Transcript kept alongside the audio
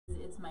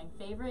my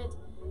favorite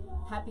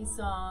happy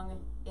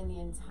song in the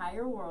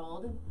entire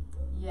world.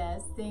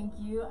 Yes, thank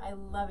you. I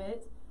love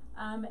it.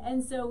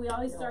 And so we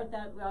always start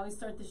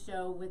the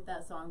show with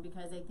that song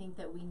because I think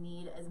that we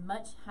need as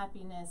much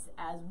happiness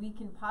as we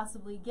can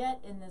possibly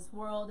get in this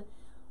world,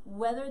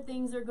 whether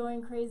things are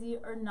going crazy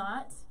or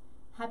not.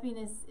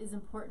 Happiness is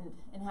important,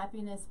 and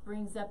happiness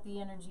brings up the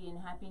energy, and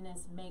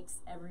happiness makes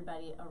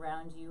everybody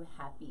around you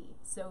happy.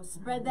 So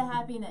spread the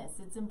happiness.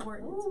 It's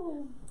important.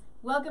 Ooh.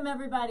 Welcome,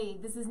 everybody.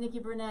 This is Nikki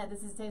Burnett.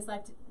 This is Taste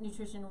Like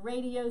Nutrition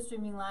Radio,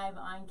 streaming live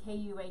on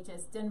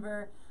KUHS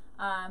Denver.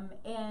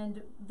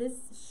 And this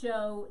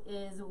show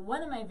is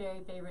one of my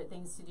very favorite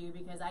things to do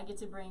because I get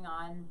to bring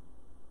on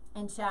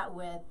and chat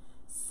with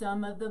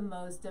some of the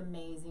most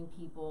amazing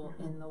people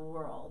in the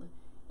world.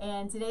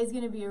 And today's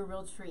going to be a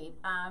real treat,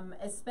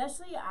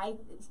 especially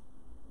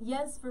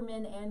yes, for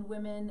men and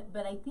women,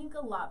 but I think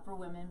a lot for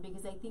women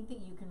because I think that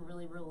you can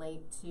really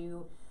relate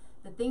to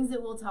the things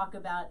that we'll talk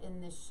about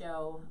in this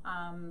show,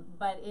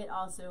 but it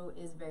also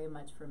is very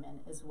much for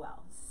men as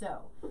well.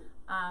 So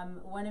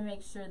want to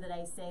make sure that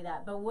I say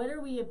that. But what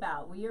are we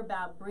about? We are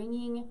about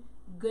bringing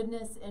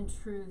goodness and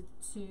truth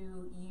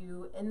to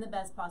you in the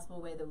best possible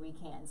way that we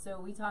can.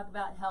 So we talk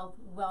about health,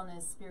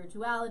 wellness,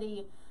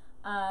 spirituality.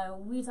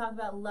 We talk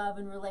about love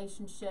and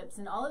relationships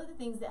and all of the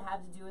things that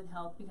have to do with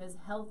health because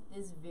health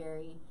is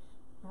very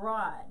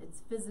broad.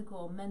 It's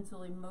physical,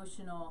 mental,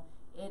 emotional.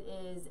 It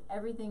is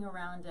everything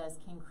around us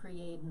can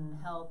create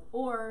health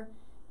or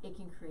it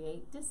can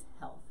create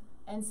dishealth.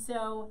 And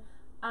so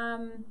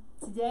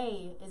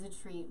today is a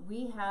treat.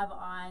 We have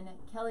on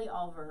Kellie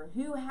Olver,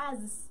 who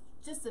has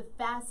just a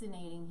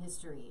fascinating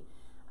history.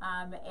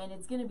 And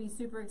it's going to be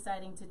super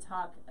exciting to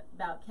talk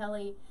about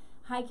Kellie.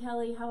 Hi,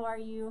 Kellie. How are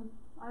you?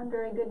 I'm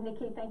very good,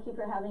 Nikki. Thank you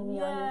for having me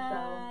on your show.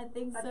 Yeah,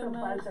 thanks so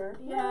much. That's a pleasure.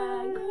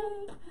 Yeah,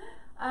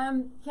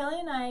 yay. Kellie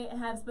and I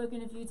have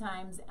spoken a few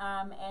times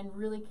and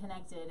really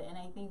connected, and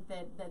I think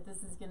that this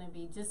is going to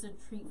be just a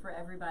treat for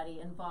everybody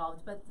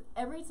involved. But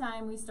every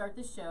time we start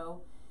the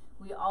show,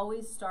 we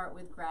always start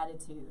with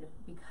gratitude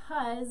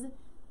because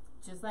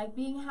just like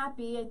being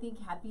happy, I think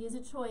happy is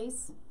a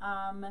choice.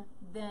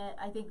 That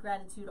I think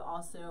gratitude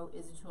also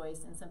is a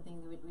choice and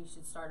something that we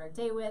should start our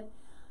day with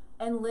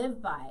and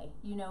live by.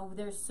 You know,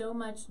 there's so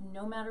much,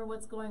 no matter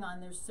what's going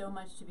on, there's so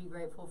much to be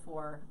grateful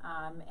for.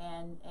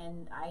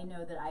 And I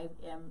know that I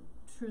am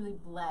truly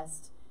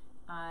blessed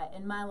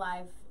in my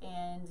life,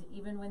 and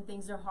even when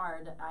things are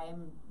hard, I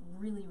am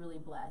really, really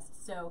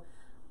blessed. So,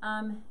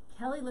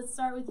 Kellie, let's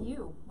start with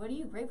you. What are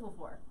you grateful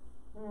for?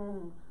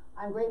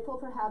 I'm grateful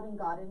for having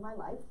God in my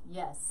life.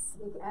 Yes.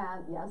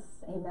 And yes,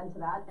 amen to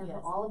that. And yes,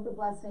 for all of the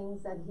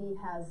blessings that He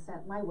has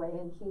sent my way,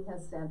 and He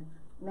has sent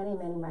many,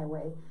 many my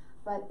way.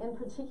 But in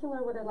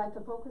particular, what I'd like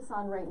to focus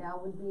on right now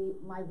would be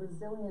my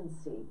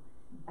resiliency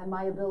and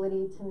my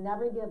ability to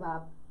never give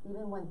up,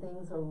 even when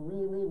things are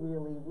really,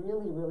 really,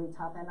 really, really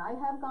tough. And I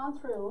have gone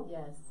through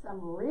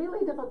some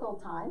really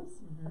difficult times.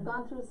 I've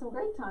gone through some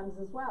great times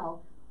as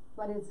well.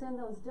 But it's in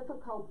those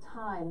difficult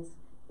times,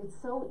 it's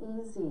so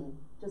easy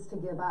just to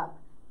give up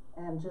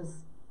and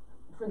just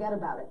forget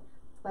about it.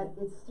 But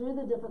it's through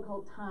the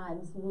difficult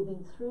times,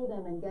 moving through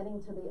them and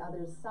getting to the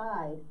other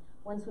side.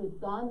 Once we've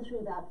gone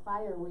through that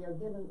fire, we are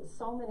given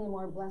so many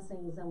more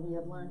blessings, and we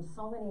have learned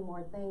so many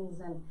more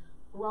things and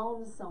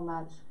grown so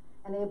much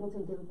and able to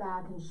give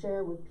back and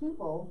share with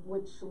people,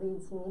 which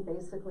leads me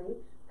basically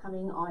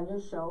coming on your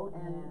show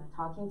and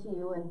talking to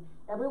you and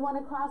everyone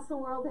across the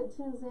world that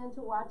tunes in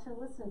to watch and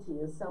listen to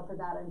you. So for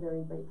that, I'm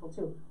very grateful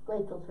too.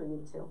 Grateful for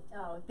you too.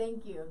 Oh,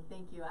 thank you.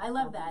 Thank you. I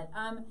love that.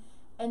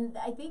 And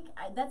I think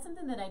that's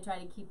something that I try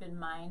to keep in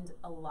mind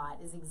a lot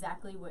is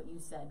exactly what you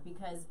said,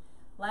 because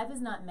life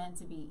is not meant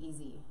to be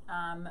easy,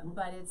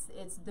 but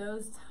it's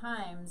those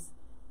times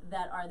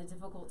that are the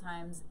difficult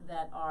times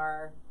that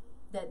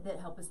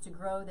help us to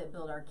grow, that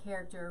build our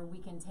character. We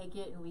can take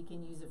it and we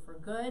can use it for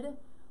good,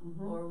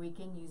 or we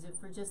can use it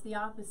for just the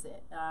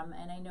opposite.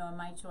 And I know in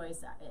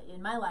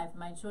my life,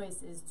 my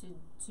choice is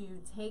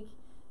to take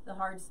the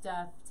hard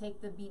stuff,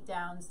 take the beat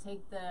downs,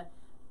 take the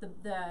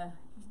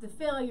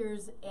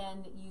failures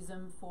and use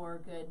them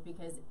for good,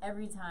 because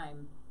every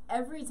time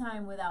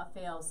without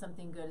fail,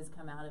 something good has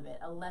come out of it.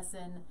 A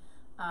lesson,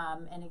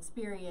 an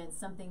experience,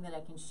 something that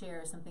I can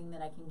share, something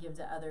that I can give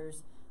to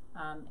others.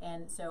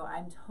 And so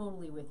I'm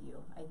totally with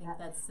you. I think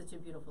that's such a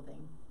beautiful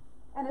thing.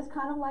 And it's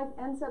kind of like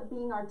ends up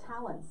being our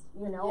talents,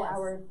 you know,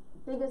 our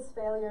biggest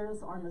failures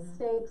or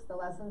mistakes, the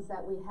lessons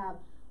that we have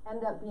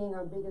end up being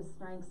our biggest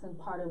strengths and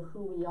part of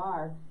who we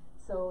are,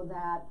 so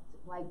that,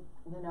 like,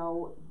 you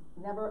know,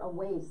 never a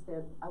waste.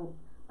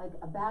 Like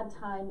a bad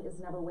time is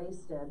never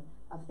wasted.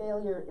 A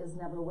failure is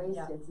never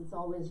wasted. It's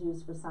always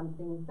used for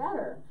something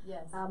better.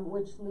 Yes.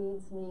 Which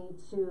leads me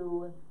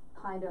to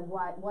kind of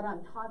what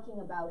I'm talking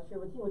about here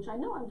with you, which I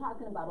know I'm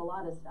talking about a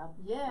lot of stuff.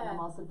 Yeah. And I'm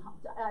also,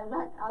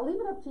 I'll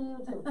leave it up to you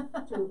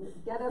to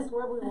get us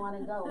where we want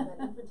to go, but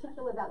in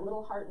particular that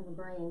little heart and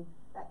brain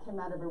that came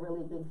out of a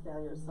really big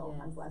failure, so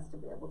I'm blessed to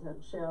be able to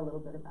share a little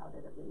bit about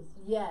it at least.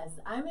 Yes,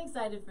 I'm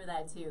excited for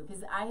that too,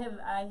 because I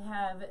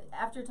have,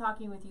 after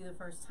talking with you the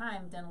first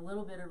time, done a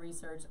little bit of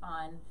research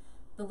on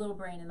the little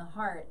brain and the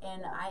heart,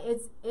 and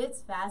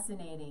it's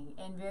fascinating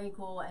and very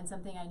cool, and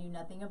something I knew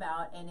nothing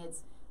about, and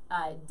it's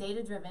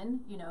data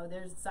driven. You know,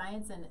 there's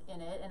science in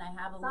it, and I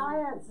have a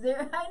science. Little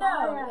there. I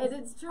know,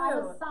 it's true.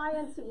 I'm a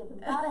science. You've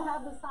got to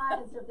have the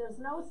science. If there's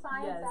no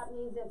science, that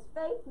means it's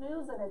fake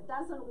news and it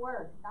doesn't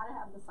work. Got to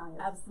have the science.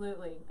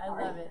 Absolutely, I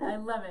love it. I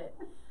love it.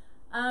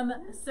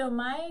 So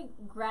my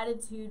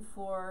gratitude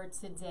for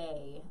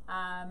today,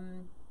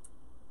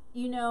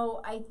 you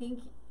know, I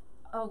think,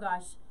 oh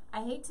gosh,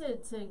 I hate to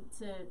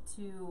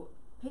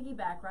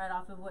piggyback right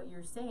off of what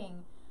you're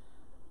saying,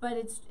 but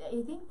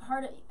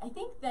I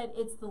think that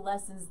it's the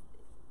lessons.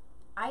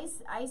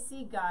 I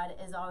see God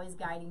as always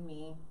guiding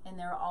me, and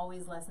there are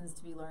always lessons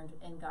to be learned,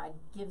 and God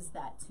gives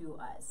that to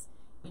us.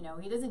 You know,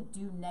 He doesn't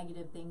do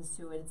negative things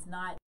to it. It's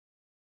not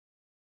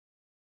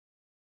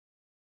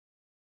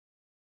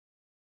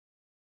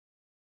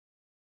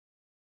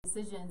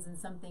decisions and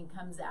something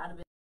comes out of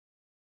it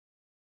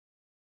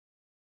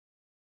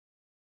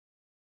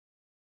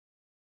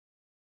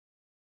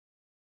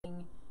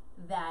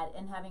that,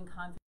 and having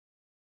confidence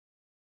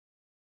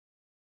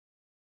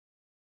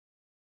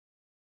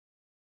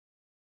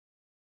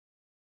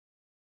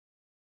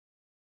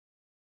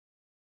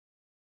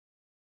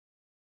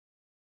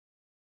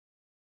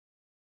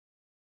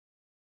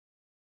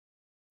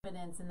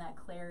and that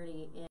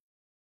clarity in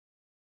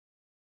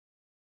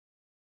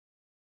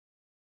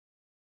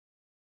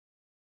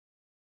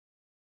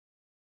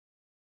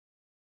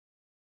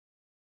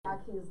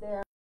He's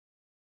there.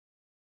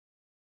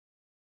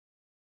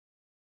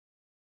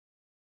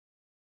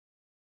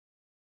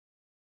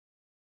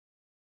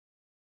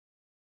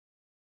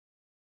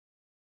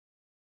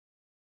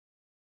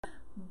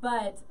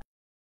 But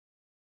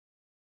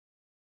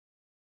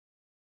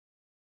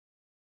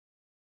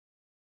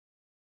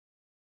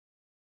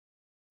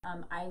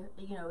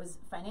you know, it was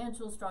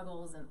financial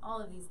struggles and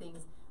all of these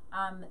things.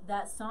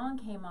 That song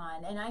came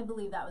on, and I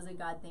believe that was a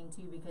God thing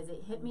too, because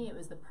it hit me. It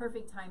was the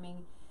perfect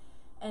timing,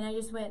 and I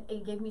just went.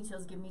 It gave me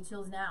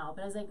chills now.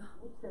 But I was like,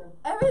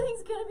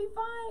 everything's gonna be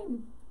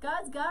fine.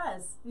 God's got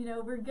us. You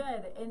know, we're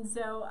good. And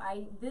so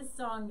this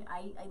song,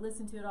 I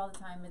listen to it all the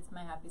time. It's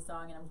my happy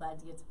song, and I'm glad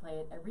to get to play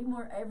it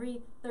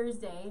every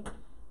Thursday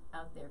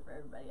out there for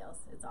everybody else.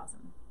 It's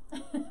awesome.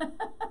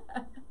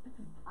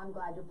 I'm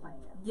glad you're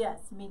playing it.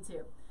 Yes, me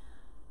too.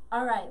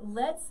 All right,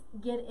 let's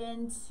get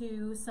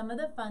into some of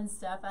the fun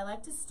stuff. I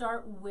like to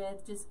start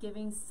with just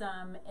giving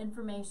some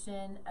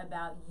information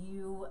about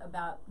you,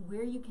 about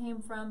where you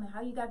came from,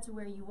 how you got to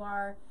where you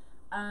are,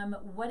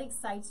 what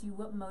excites you,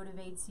 what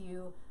motivates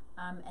you,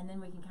 and then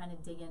we can kind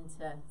of dig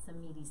into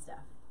some meaty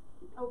stuff.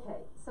 Okay,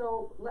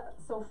 so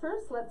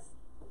first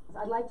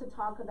I'd like to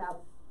talk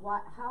about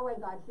how I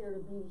got here to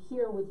be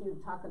here with you to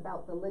talk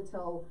about the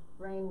little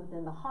brain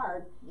within the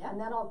heart, and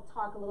then I'll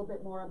talk a little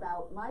bit more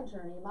about my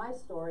journey, my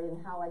story,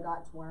 and how I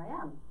got to where I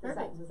am. Does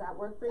that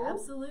work for you?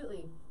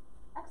 Absolutely.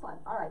 Excellent.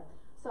 All right.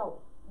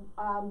 So,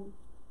 a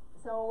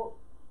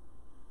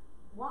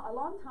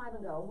long time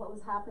ago, what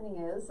was happening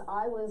is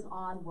I was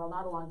on, well,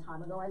 not a long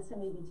time ago, I'd say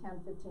maybe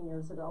 10, 15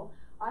 years ago,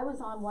 I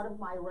was on one of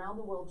my around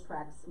the world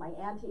treks, my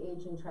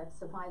anti-aging treks,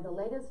 to find the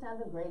latest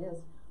and the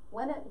greatest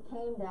when it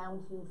came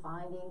down to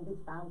finding the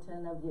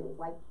fountain of youth.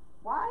 Like,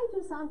 why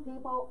do some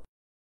people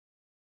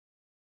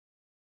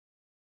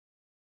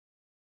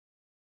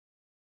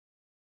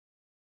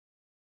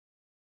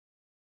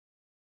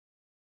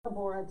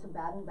Bora to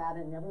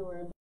Baden-Baden,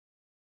 everywhere?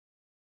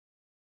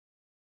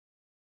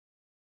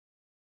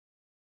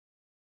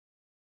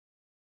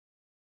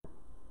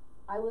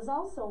 I was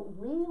also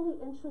really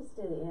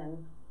interested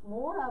in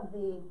more of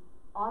the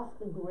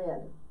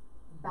off-the-grid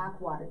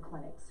backwater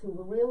clinics who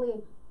were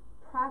really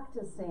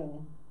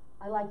practicing,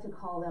 I like to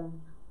call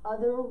them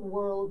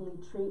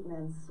otherworldly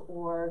treatments,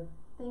 or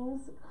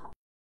things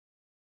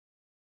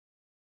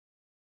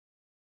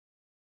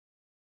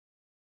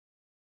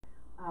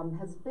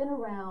has been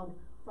around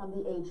from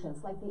the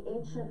ancients, like the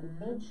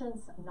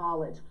ancients'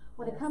 knowledge.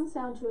 When it comes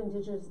down to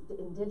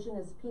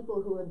indigenous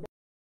people who have been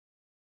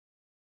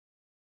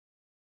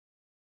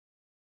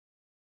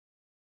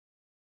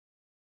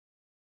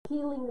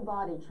healing the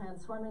body,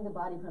 transforming the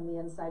body from the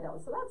inside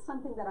out. So that's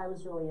something that I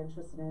was really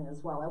interested in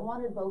as well. I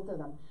wanted both of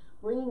them,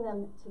 bringing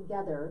them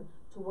together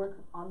to work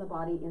on the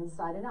body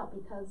inside and out,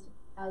 because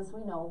as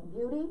we know,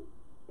 beauty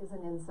is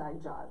an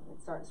inside job.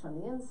 It starts from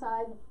the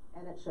inside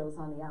and it shows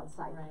on the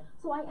outside. Right.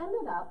 So I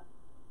ended up,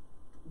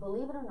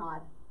 believe it or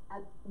not,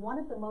 at one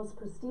of the most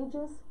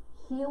prestigious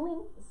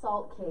healing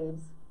salt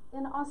caves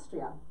in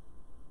Austria.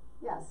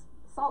 Yes,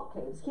 salt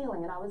caves,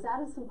 healing. And I was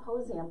at a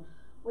symposium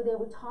where they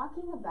were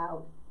talking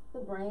about the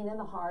brain and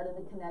the heart and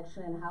the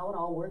connection and how it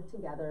all worked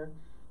together.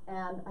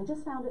 And I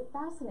just found it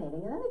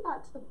fascinating. And then they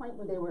got to the point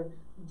where they were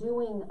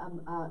doing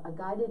a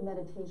guided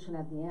meditation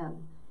at the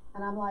end.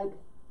 And I'm like,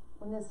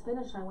 when this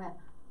finished, I went,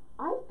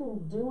 I've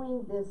been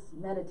doing this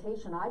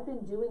meditation, I've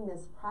been doing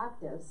this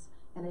practice,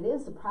 and it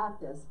is a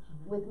practice,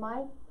 with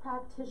my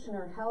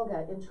practitioner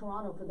Helga in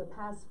Toronto for the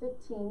past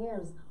 15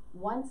 years,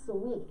 once a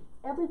week.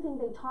 Everything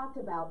they talked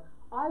about,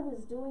 I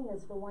was doing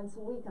this for once a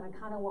week, and I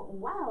kind of went,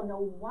 wow, no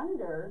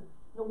wonder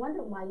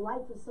my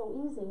life was so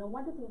easy. No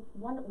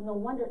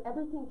wonder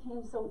everything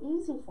came so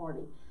easy for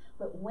me.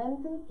 But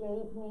when they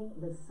gave me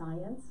the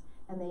science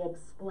and they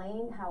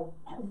explained how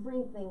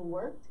everything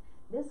worked,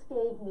 this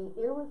gave me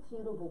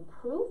irrefutable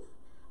proof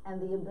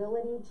and the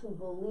ability to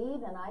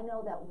believe. And I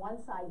know that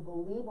once I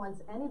believe, once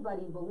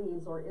anybody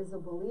believes or is a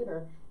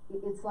believer,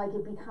 it's like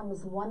it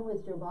becomes one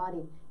with your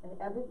body, and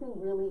everything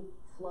really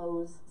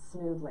flows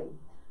smoothly.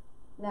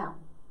 Now,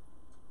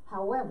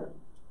 however,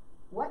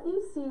 what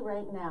you see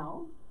right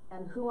now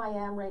and who I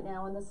am right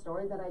now in the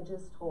story that I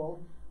just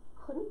told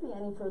couldn't be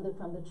any further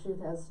from the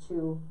truth as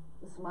to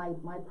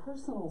my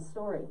personal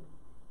story.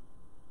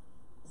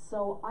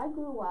 So I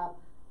grew up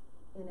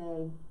in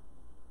a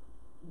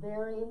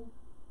very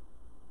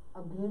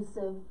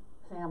abusive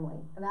family,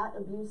 and that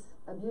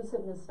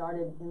abusiveness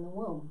started in the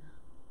womb.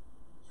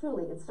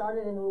 Truly, it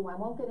started in the womb. I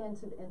won't get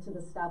into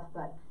the stuff,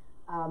 but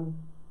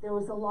there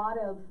was a lot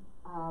of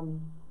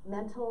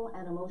mental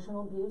and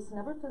emotional abuse,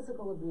 never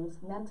physical abuse,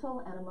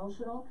 mental and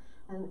emotional.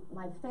 And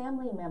my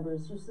family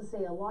members used to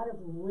say a lot of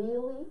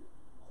really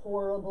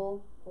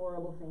horrible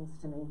things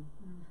to me,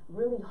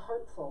 really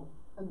hurtful,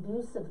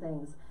 abusive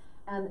things.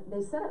 And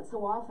they said it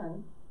so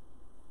often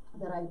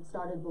that I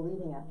started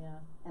believing it. Yeah.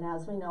 And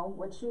as we know,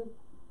 what you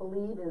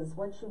believe is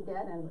what you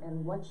get,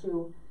 and what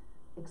you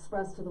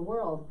express to the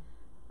world.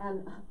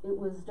 And it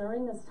was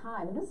during this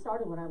time, and this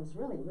started when I was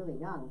really, really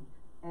young.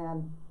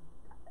 And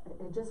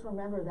I just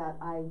remember that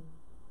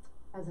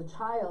as a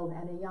child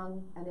and a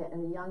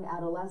young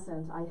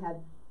adolescent, I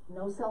had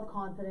no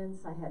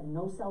self-confidence, I had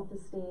no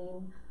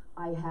self-esteem,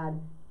 I had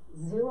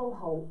zero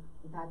hope.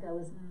 In fact, I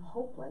was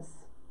hopeless.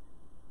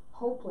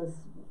 Hopeless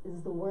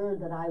is the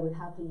word that I would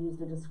have to use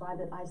to describe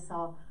it. I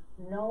saw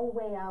no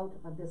way out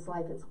of this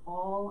life. It's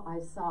all I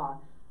saw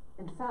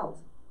and felt.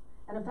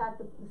 And in fact,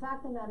 the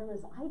fact of the matter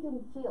is, I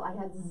didn't feel, I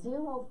had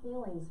zero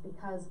feelings,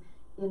 because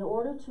in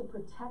order to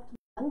protect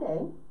one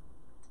day,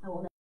 I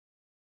will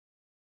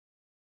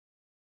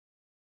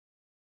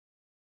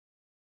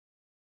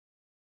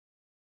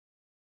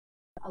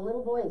a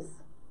little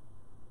voice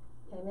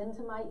came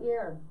into my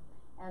ear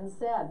and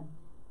said,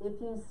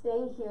 if you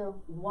stay here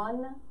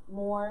one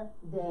more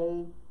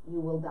day, you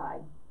will die.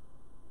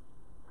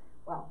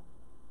 Well,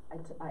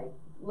 I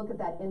look at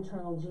that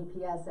internal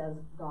GPS as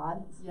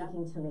God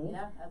speaking to me.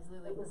 Yeah,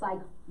 absolutely. It was like,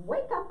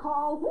 wake up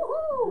call,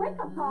 woohoo, wake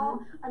up call.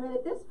 I mean,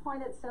 at this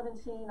point at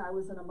 17, I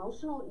was an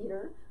emotional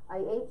eater. I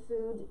ate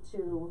food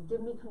to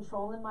give me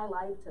control in my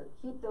life, to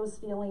keep those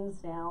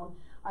feelings down.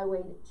 I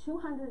weighed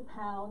 200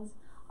 pounds.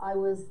 I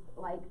was,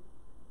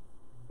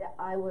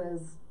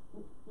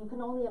 you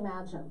can only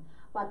imagine.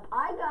 But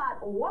I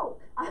got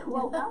woke. I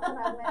woke up and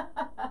I went,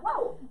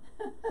 whoa,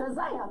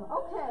 Shazam,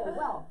 okay,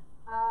 well,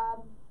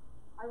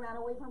 I ran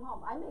away from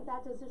home. I made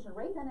that decision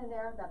right then and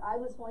there that I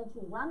was going to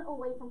run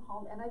away from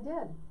home, and I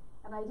did.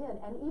 And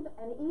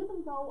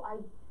even though I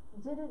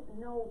didn't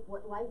know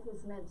what life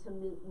was meant to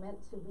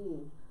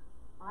be,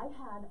 I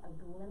had a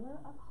glimmer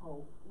of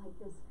hope, like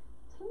this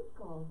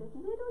tinkle, this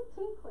little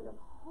tinkle of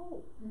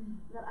hope,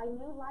 that I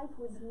knew life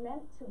was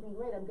meant to be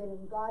great. I'm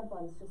getting God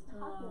bumps just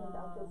talking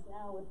about this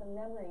now with the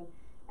memory.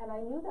 And I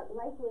knew that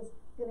life was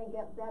going to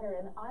get better,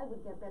 and I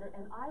would get better,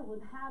 and I would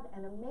have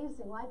an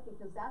amazing life,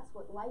 because that's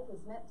what life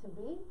is meant to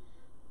be.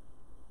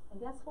 And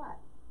guess what?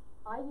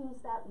 I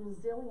used that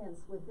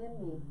resilience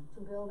within me to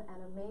build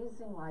an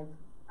amazing life.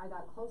 I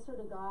got closer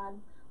to God.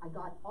 I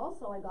got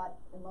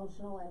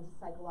emotional and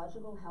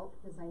psychological help,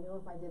 because I knew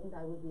if I didn't,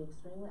 I would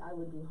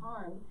be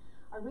harmed.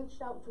 I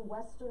reached out to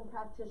Western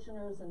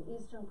practitioners and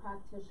Eastern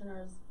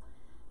practitioners.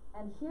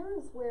 And here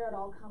is where it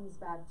all comes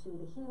back to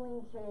the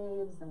healing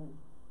caves, and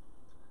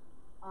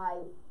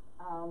I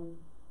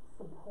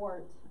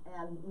support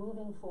and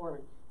moving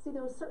forward. See,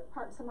 there were certain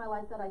parts of my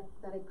life that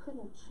I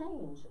couldn't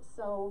change.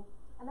 So,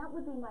 and that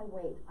would be my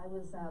weight. I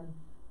was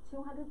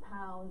 200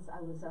 pounds.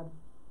 I was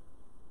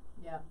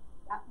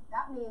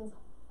that means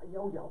a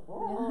yo-yo.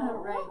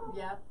 Oh. Right.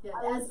 Yeah.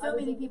 As so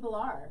many people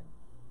are.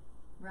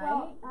 Right.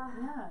 Well,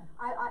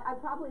 I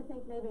probably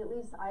think maybe at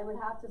least I would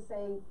have to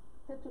say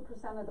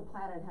 50% of the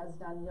planet has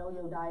done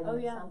yo-yo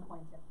dieting at some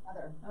point or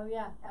another. Oh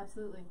yeah,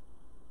 absolutely.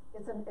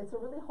 It's a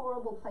really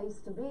horrible place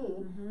to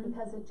be,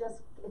 because it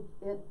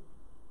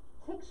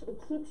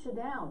keeps you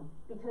down,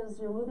 because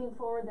you're moving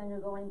forward, then you're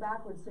going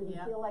backwards, so you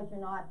feel like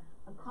you're not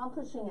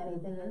accomplishing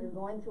anything, and you're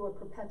going through a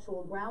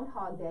perpetual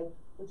Groundhog Day,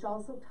 which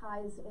also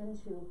ties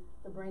into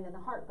the brain and the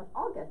heart. But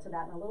I'll get to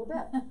that in a little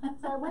bit.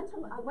 So I went to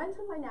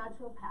my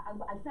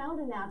naturopath. I found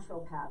a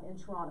naturopath in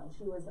Toronto.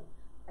 She was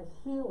a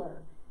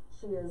healer.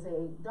 She is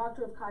a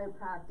doctor of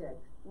chiropractic,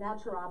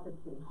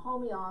 naturopathy,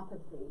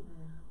 homeopathy.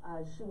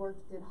 She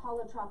did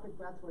holotropic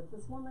breathwork.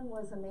 This woman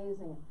was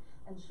amazing.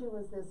 And she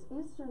was this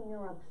Eastern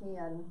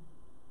European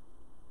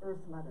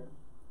Earth Mother.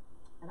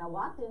 And I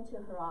walked into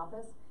her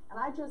office, and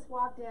I just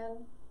walked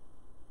in,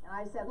 and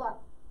I said, look,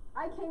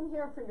 I came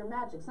here for your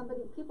magic.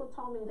 People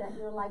told me that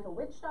you're like a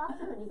witch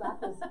doctor, and you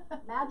got this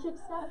magic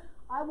stuff.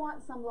 I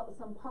want some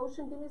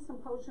potion. Give me some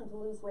potion to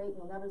lose weight, and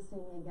you'll never see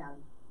me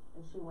again.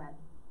 And she went.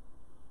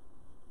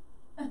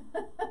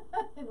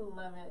 I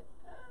love it.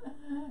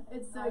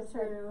 It's so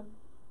true.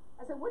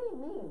 I said, what do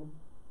you mean?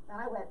 And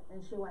I went,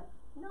 and she went,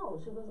 no.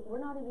 She goes, we're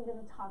not even going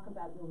to talk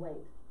about your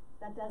weight.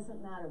 That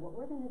doesn't matter. What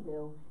we're going to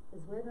do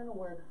is we're going to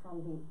work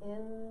from the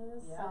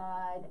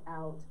inside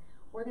out.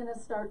 We're going to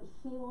start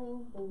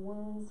healing the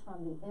wounds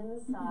from the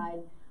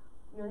inside.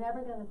 You're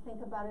never going to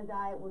think about a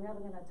diet. We're never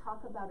going to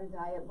talk about a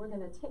diet. We're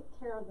going to take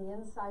care of the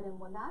inside, and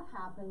when that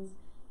happens,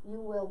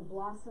 you will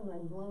blossom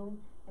and bloom,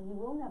 and you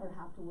will never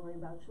have to worry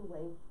about your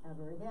weight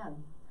ever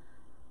again.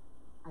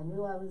 I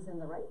knew I was in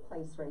the right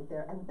place right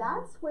there, and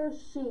that's where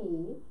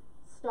she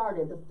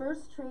started the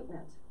first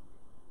treatment,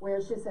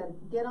 where she said,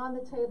 get on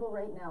the table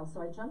right now.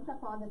 So I jumped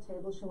up on the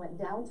table. She went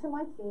down to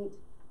my feet.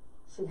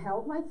 She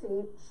held my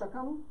feet, shook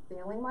them,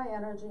 feeling my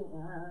energy.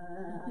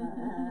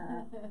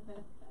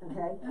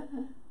 Okay.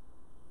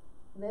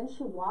 And then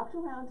she walked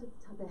around to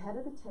the head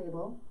of the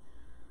table.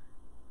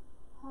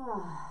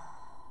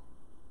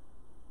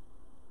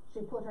 She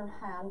put her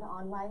hand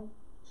on my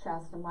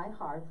chest and my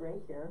heart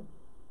right here.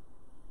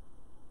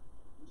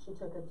 She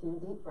took a few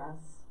deep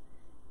breaths,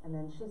 and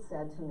then she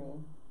said to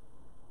me,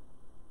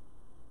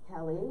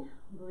 Kellie,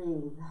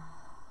 breathe.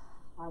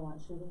 I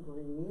want you to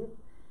breathe,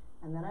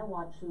 and then I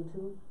want you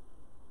to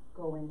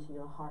go into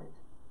your heart.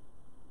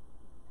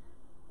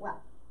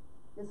 Well,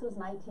 this was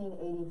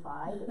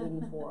 1985,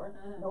 84.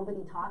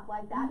 Nobody talked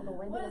like that.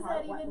 Go into what your does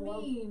heart. that even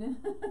mean?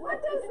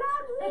 What does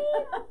that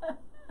mean?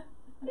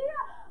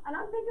 Yeah, and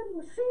I'm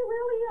thinking, she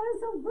really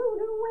is a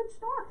voodoo witch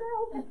doctor.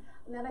 Okay.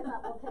 And then I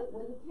thought, okay,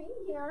 well, you came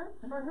here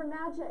for her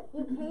magic.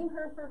 You came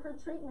here for her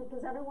treatment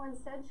because everyone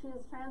said she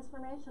is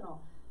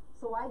transformational.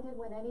 So I did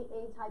what any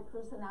A-type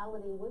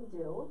personality would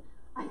do.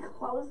 I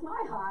closed my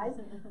eyes,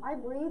 I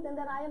breathed, and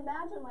then I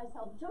imagined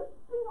myself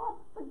jumping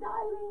off a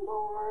diving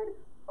board,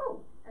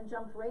 boom, and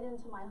jumped right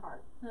into my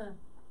heart.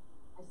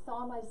 I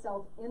saw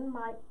myself in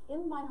my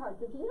heart,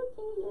 this little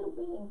teeny little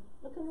being,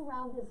 looking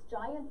around this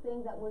giant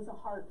thing that was a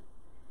heart.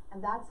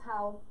 And that's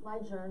how my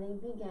journey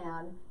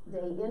began,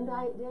 day in,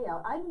 day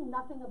out. I knew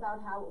nothing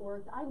about how it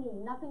worked. I knew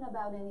nothing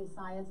about any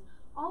science.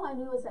 All I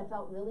knew is I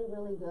felt really,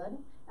 really good.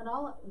 And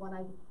when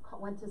I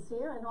went to see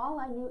her, and all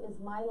I knew is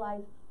my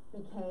life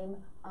became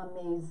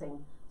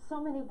amazing.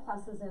 So many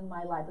pluses in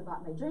my life. I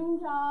got my dream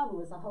job. I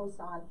was a host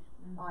on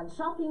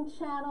shopping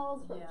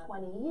channels for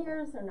 20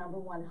 years, their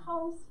 #1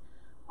 host.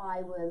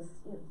 I was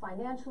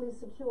financially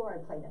secure.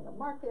 I played in the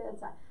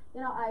markets.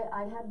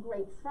 I had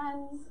great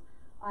friends.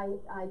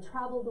 I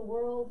traveled the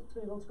world to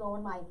be able to go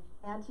on my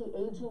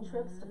anti-aging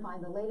trips to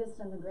find the latest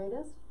and the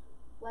greatest.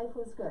 Life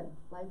was good.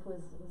 Life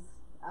was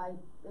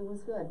it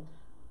was good.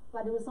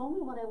 But it was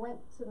only when I went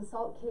to the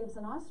salt caves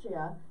in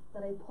Austria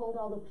that I pulled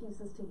all the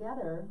pieces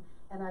together,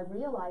 and I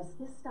realized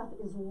this stuff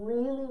is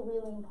really,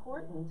 really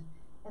important,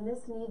 and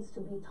this needs to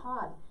be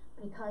taught,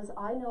 because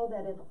I know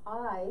that if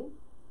I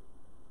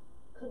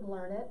could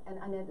learn it,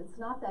 and it's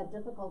not that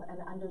difficult, and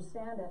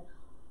understand it,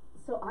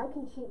 so I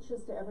can teach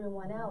this to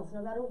everyone else,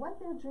 no matter what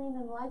their dream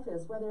in life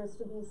is, whether it's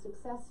to be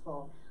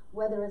successful,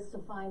 whether it's to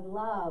find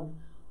love,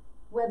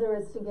 whether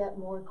it's to get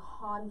more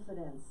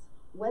confidence,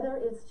 whether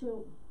it's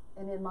to,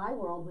 and in my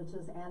world, which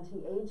is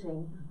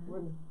anti-aging,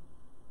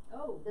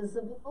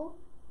 visible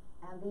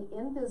and the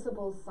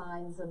invisible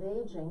signs of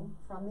aging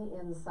from the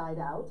inside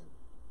out,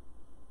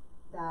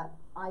 that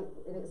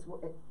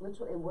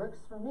it works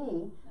for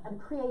me, and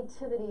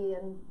creativity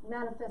and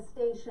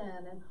manifestation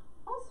and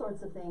all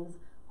sorts of things.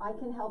 I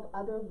can help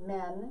other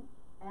men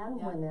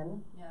and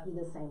women do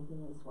the same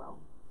thing as well.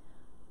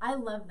 I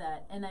love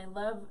that, and I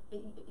love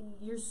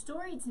your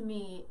story. To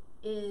me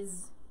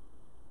is,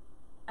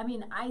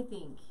 I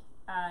think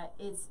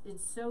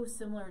it's so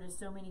similar to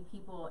so many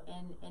people,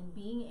 and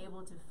being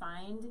able to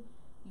find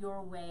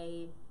your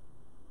way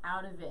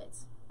out of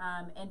it,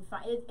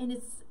 and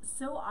it's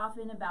so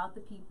often about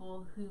the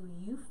people who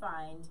you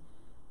find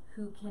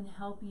who can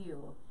help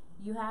you.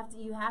 You have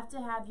to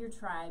have your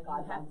tribe.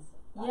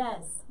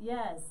 Yes.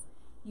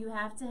 You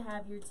have to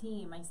have your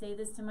team. I say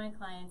this to my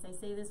clients. I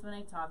say this when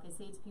I talk. I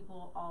say it to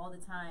people all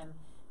the time,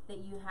 that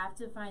you have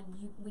to find,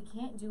 we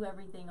can't do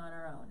everything on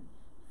our own.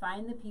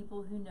 Find the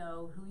people who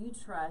know, who you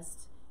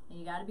trust, and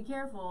you got to be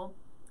careful,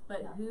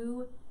 but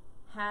who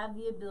have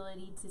the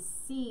ability to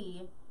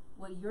see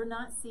what you're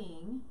not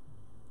seeing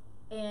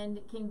and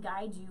can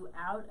guide you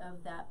out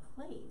of that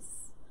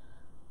place.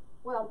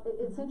 Well,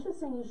 it's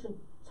interesting you should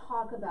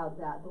talk about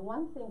that. The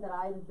one thing that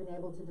I've been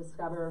able to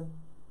discover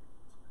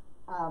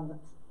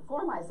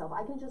for myself,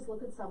 I can just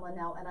look at someone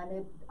now and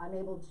I'm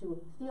able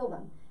to feel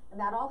them. And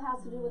that all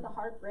has to do with the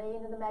heart,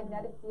 brain, and the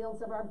magnetic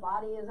fields of our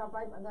body, and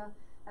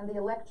and the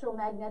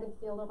electromagnetic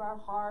field of our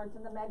heart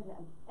and the magnet.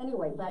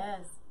 Anyway, but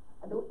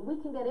we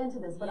can get into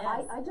this. But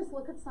I just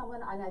look at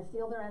someone and I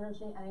feel their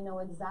energy, and I know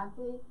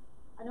exactly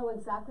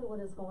what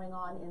is going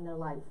on in their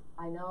life.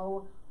 I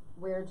know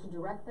where to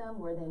direct them,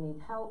 where they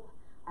need help.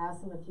 I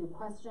ask them a few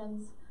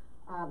questions,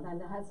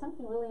 and I had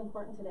something really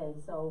important today,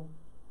 so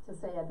to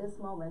say at this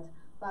moment,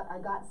 but I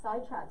got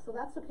sidetracked, so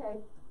that's okay.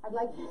 I'd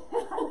like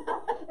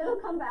it'll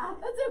come back.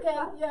 That's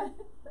okay.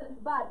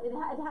 But it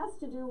has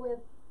to do with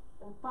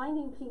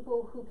finding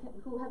people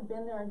who have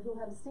been there and who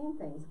have seen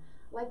things.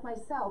 Like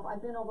myself,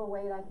 I've been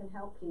overweight. I can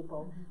help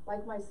people.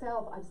 Like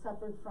myself, I've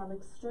suffered from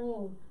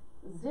extreme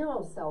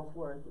zero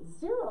self-worth,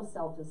 zero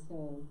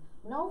self-esteem,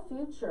 no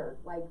future.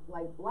 Like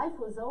life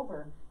was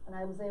over, and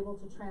I was able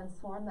to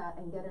transform that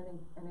and get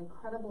an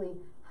incredibly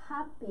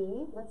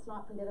happy. Let's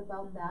not forget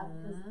about that,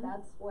 because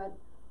that's what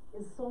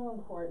is so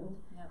important.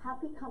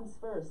 Happy comes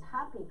first.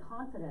 Happy,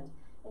 confident,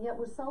 and yet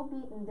we're so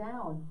beaten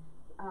down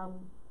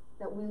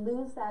that we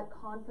lose that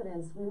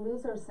confidence. We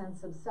lose our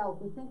sense of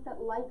self. We think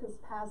that life is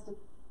past it,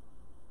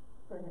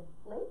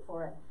 late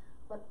for it,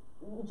 but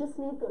you just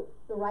need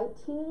the right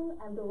team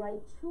and the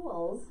right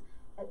tools.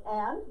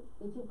 And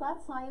if you've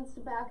got science to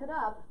back it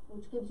up,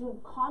 which gives you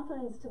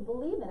confidence to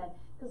believe in it,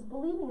 because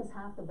believing is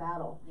half the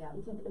battle.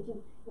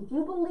 If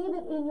you believe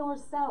it in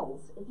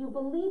yourselves, if you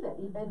believe it,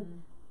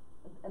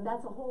 and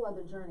that's a whole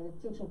other journey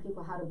of teaching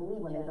people how to believe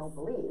when they don't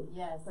believe.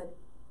 But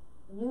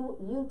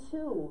you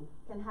too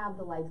can have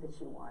the life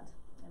that you want.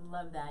 I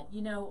love that.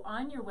 You know,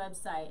 on your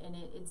website, and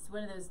it's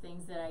one of those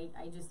things that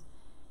I just,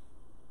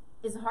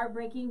 is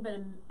heartbreaking but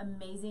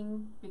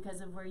amazing because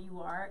of where you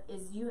are,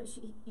 is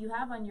you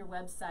have on your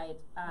website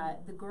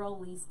the girl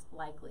least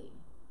likely,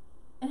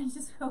 and I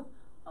just go,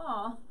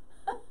 aw.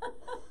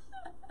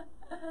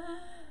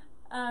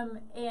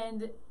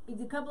 And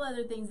a couple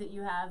other things that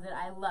you have that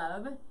I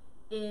love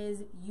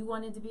is you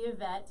wanted to be a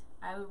vet.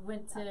 I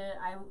wanted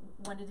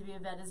to be a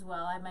vet as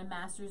well. I have my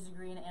master's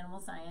degree in animal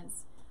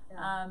science,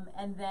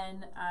 and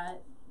then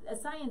a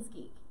science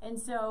geek. And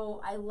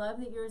so I love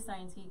that you're a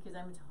science geek, because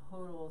I'm a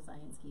total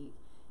science geek.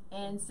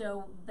 And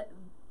so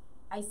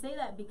I say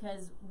that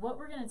because what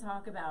we're going to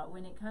talk about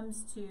when it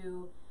comes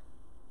to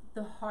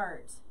the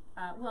heart,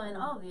 well, and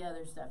all of the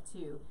other stuff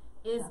too,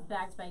 is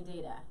backed by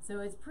data. So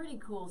it's pretty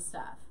cool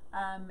stuff.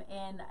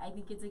 And I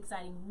think it's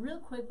exciting. Real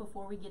quick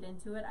before we get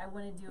into it, I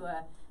want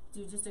to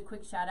do just a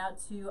quick shout out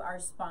to our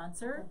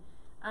sponsor,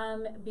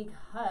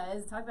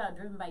 because talk about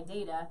driven by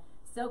data.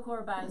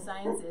 Cellcore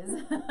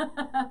Biosciences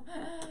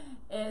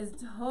is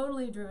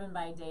totally driven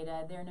by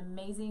data. They're an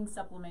amazing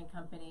supplement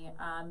company,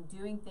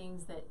 doing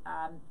things that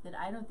that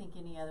I don't think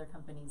any other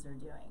companies are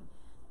doing.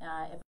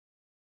 And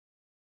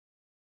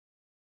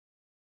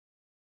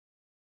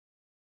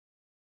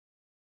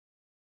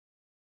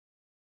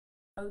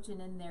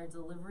in their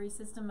delivery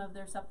system of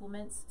their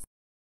supplements.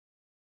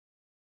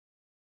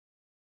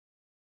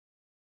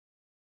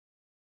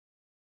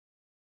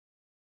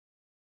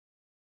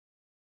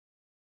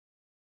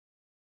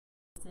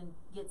 And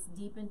gets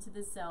deep into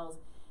the cells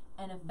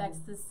and affects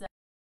the cell.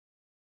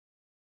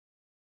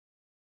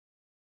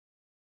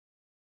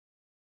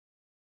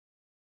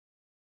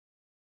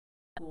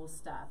 Cool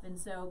stuff. And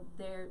so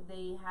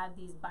they have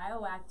these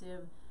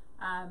bioactive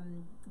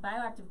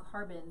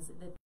carbons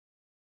that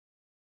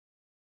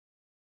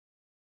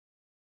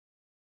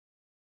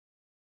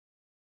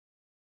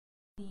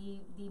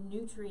the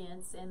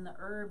nutrients and the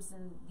herbs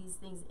and these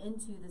things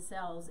into the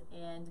cells,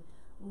 and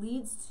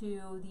leads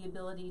to the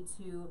ability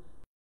to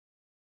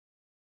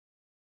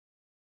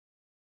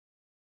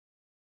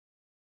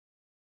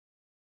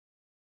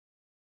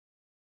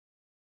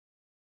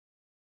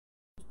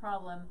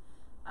problem,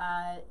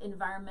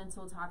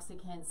 environmental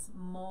toxicants,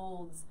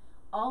 molds,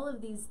 all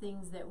of these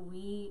things that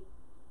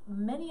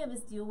many of us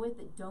deal with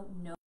that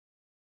don't know.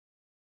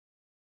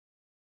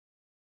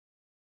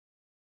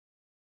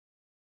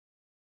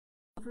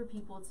 For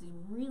people to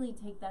really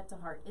take that to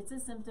heart. It's a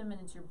symptom,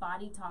 and it's your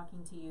body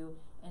talking to you,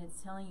 and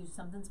it's telling you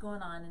something's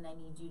going on, and I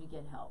need you to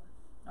get help,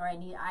 or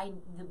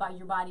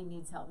your body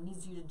needs help,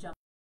 needs you to jump.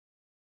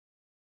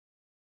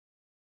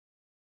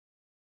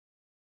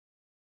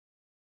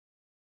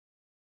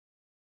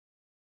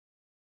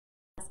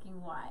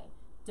 Asking why.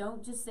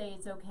 Don't just say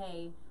it's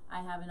okay,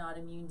 I have an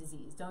autoimmune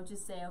disease. Don't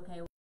just say,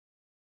 okay,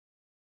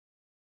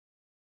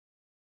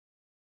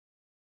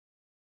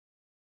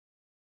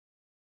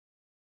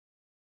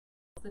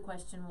 the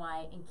question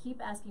why, and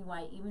keep asking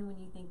why, even when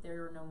you think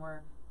there are no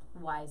more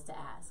whys to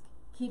ask.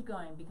 Keep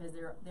going, because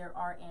there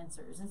are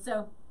answers. And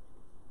so,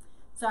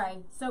 sorry,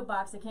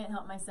 soapbox, I can't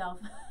help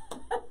myself.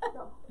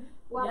 No.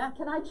 Well,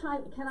 can I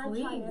chime in on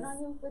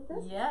you with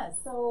this? Yes.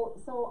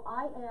 So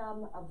I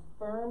am a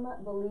firm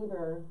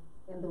believer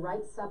in the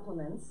right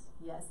supplements.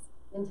 Yes.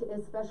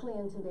 Especially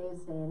in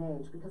today's day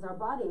and age, because our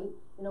body,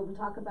 we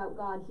talk about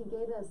God, He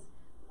gave us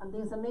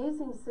these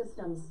amazing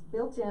systems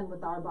built in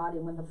with our body.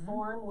 When the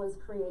form was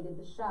created,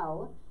 the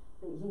shell,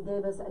 He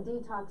gave us a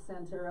detox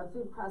center, a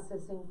food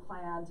processing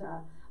plant,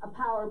 a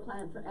power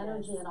plant for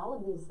energy, and all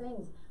of these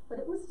things. but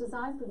it was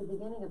designed for the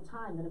beginning of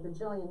time and a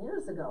bajillion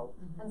years ago.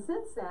 Mm-hmm. And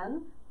since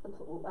then,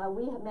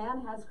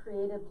 man has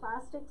created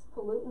plastics,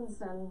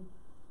 pollutants, and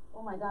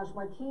oh my gosh,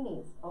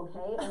 martinis,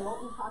 okay, and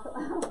molten chocolate,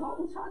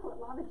 molten chocolate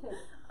lava cake.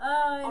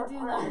 Oh, I do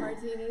love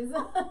martinis.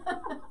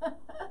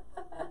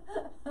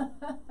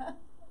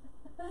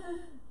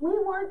 We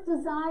weren't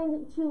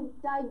designed to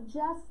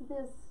digest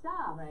this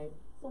stuff. Right.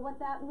 So what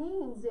that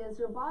means is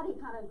your body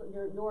kind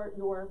of,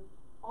 your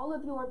all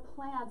of your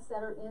plants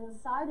that are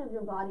inside of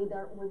your body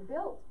that were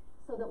built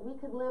so that we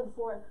could live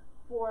for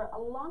a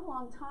long,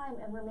 long time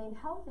and remain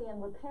healthy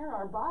and repair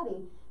our body,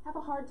 have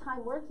a hard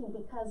time working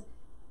because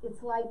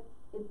it's like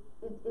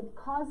it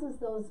causes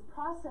those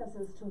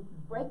processes to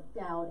break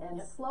down and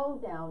yep. slow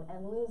down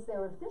and lose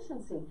their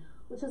efficiency,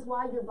 which is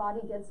why your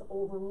body gets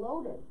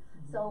overloaded.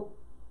 Mm-hmm. So,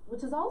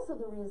 which is also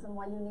the reason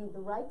why you need the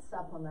right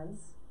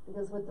supplements,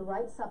 because with the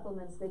right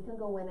supplements, they can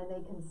go in and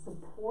they can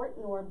support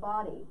your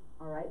body,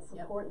 all right?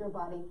 Support yep. your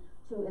body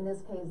to, in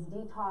this case,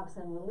 detox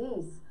and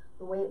release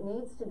the way it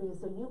needs to be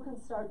so you can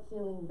start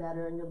feeling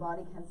better and your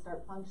body can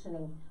start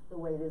functioning the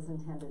way it is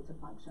intended to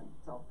function.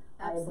 So,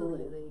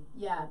 absolutely.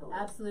 Yeah,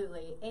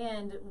 absolutely.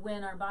 And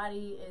when our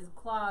body is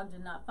clogged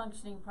and not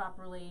functioning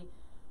properly,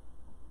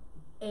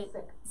 it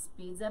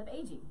speeds up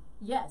aging.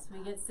 Yes,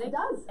 we get sick. It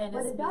does, and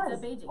but it speeds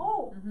up aging.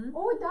 Oh, mm-hmm.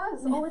 oh, it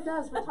does. Oh, it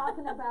does. We're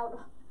talking about,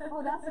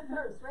 oh, that's the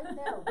first, right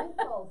there.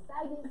 Wrinkles,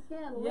 saggy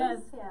skin, yes.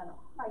 loose skin. Oh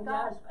my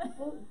gosh,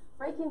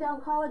 breaking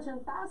down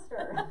collagen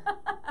faster.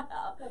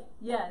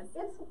 Yes.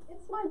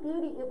 It's my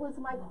beauty. It was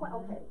my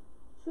okay,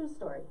 true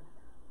story.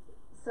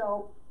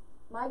 So,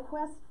 my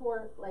quest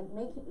for like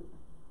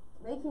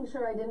making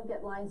sure I didn't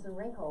get lines and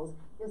wrinkles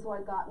is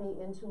what got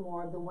me into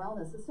more of the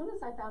wellness. As soon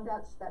as I found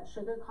out that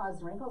sugar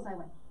caused wrinkles, I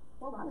went,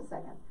 hold on a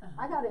second.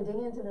 I got to dig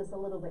into this a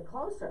little bit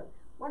closer.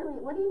 What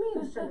do you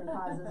mean sugar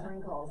causes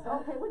wrinkles?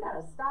 Okay, we got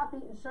to stop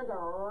eating sugar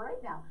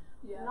right now.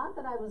 Yeah. Not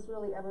that I was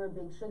really ever a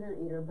big sugar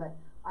eater, but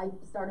I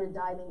started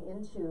diving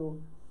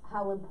into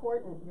how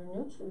important your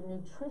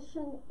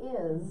nutrition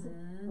is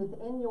mm-hmm.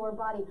 within your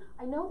body.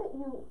 I know that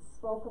you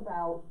spoke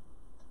about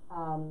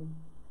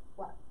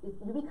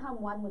you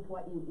become one with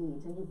what you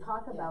eat, and you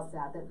talk about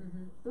yes. that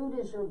mm-hmm. food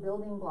is your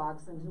building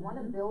blocks, and mm-hmm. you want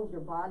to build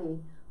your body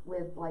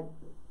with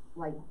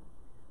like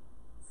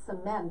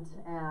cement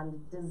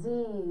and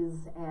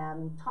disease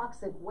and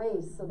toxic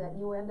waste so that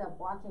you end up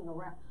walking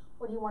around,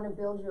 or do you want to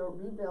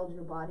rebuild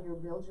your body or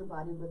build your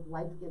body with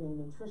life-giving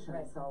nutrition?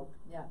 Right. So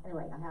yeah.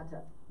 Anyway, I had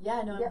to.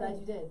 Yeah, no, I'm glad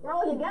you did.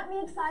 Oh, you get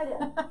me excited.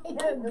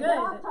 Good.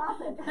 Off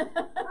topic.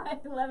 I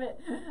love it.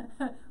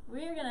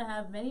 We are gonna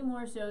have many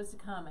more shows to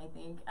come, I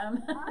think. I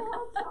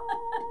hope so.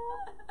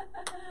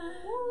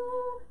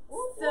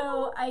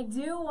 So I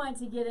do want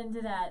to get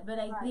into that, but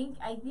I think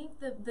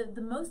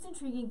the most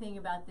intriguing thing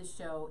about this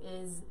show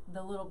is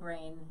the little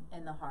brain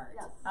and the heart.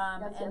 Yes.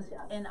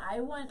 Yes. And I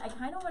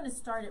kind of want to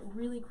start it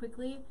really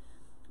quickly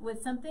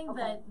with something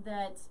okay.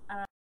 that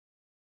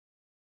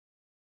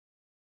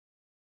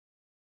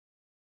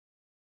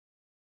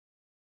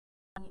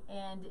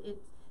and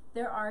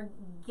there are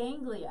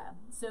ganglia.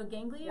 So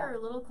ganglia yeah. are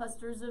little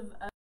clusters of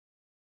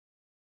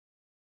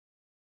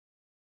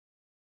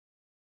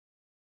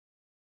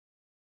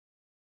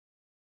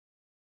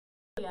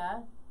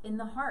in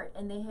the heart,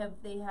 and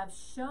they have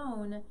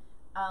shown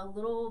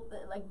little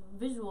like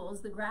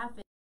visuals, the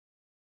graphics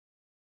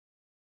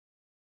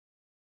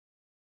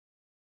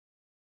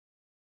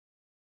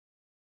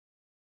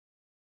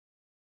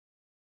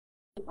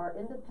are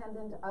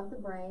independent of the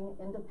brain,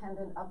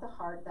 independent of the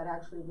heart, that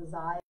actually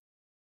reside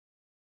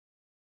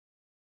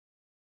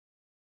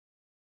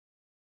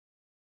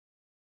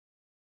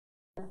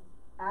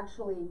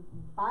actually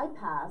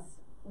bypass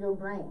your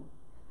brain.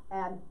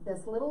 And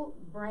this little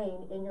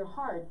brain in your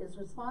heart is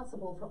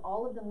responsible for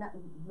all of the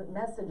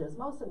messages,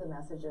 most of the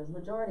messages,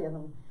 majority of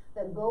them,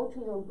 that go to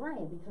your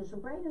brain, because your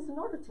brain is an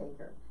order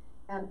taker.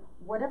 And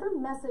whatever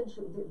message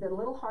the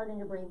little heart in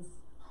your brain,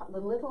 the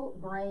little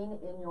brain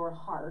in your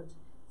heart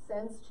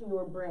sends to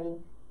your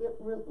brain, it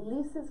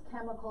releases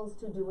chemicals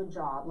to do a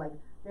job, like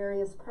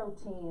various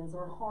proteins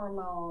or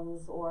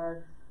hormones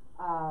or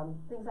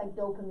things like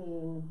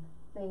dopamine,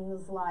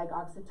 things like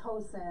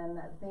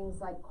oxytocin, things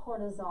like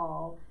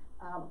cortisol,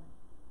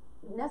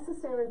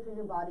 necessary for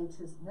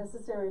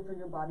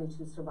your body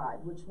to survive,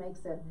 which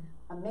makes it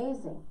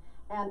amazing.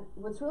 And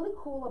what's really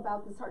cool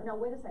about this heart, now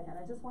wait a second,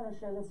 I just want to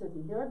share this with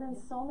you. There have been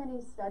so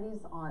many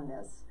studies on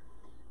this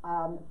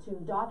to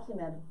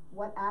document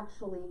what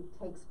actually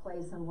takes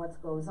place and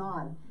what goes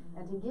on.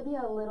 And to give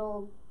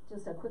you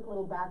just a quick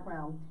little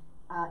background,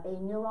 a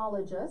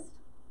neurologist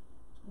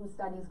who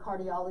studies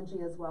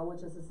cardiology as well,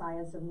 which is the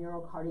science of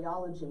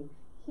neurocardiology,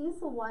 he's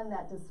the one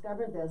that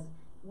discovered this,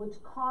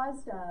 which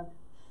caused a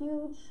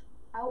huge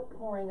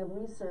outpouring of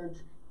research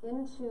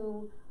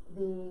into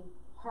the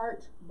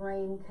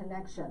heart-brain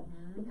connection.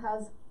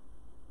 Because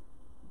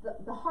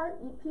the heart,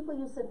 people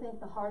used to think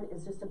the heart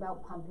is just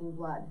about pumping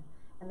blood,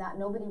 and that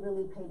nobody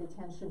really paid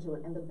attention to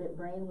it, and the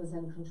brain was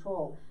in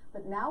control.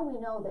 But now we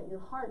know that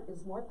your heart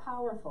is more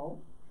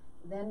powerful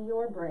than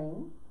your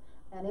brain,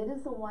 and it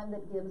is the one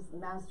that gives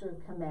master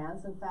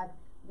commands. In fact,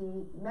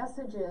 the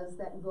messages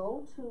that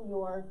go to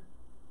your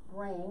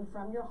brain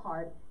from your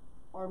heart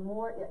are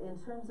more, in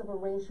terms of a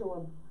ratio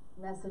of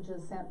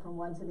messages sent from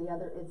one to the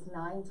other, it's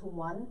 9 to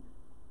 1,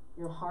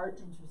 your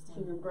heart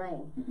to your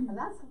brain. And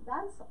that's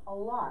a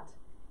lot.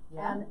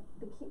 Yeah. And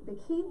the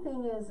key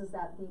thing is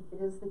that it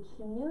is the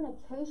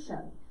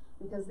communication,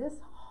 because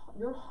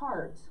your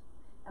heart,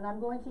 and I'm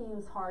going to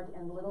use heart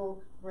and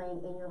little brain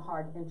in your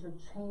heart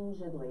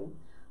interchangeably,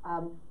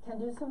 can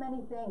do so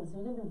many things.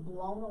 You're going to be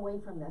blown away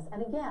from this.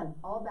 And again,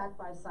 all backed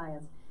by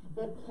science.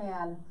 It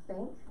can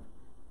think,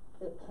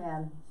 it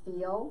can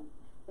feel,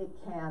 it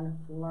can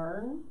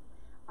learn,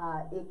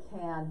 it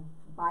can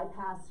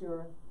bypass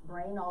your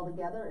brain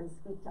altogether and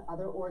speak to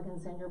other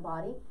organs in your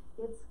body.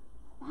 It's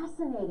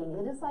fascinating.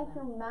 It is like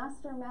your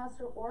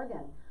master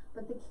organ.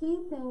 But the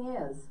key thing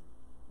is,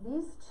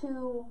 these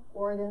two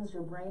organs,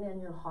 your brain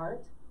and your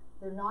heart,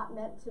 they're not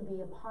meant to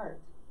be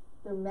apart.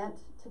 They're meant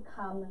to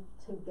come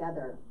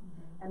together.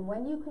 And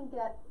when you can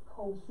get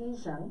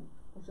cohesion,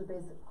 which is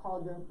basically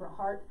called your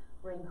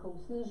heart-brain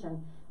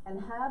cohesion,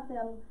 and have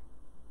them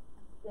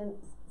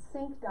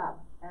synced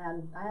up,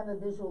 and I have a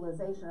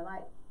visualization, and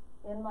I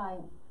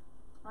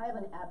have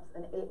an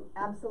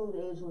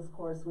Absolutely Ageless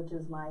course, which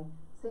is my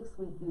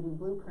 6-week beauty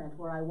blueprint,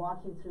 where I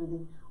walk you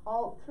through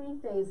all 3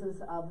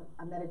 phases of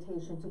a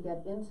meditation to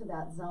get into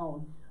that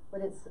zone.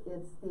 But it's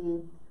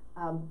the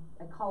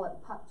I call it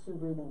PUP2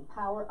 breathing,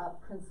 power up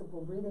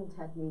principle breathing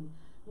technique.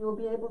 You will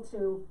be able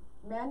to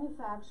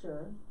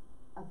manufacture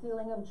a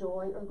feeling of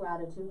joy or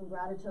gratitude, and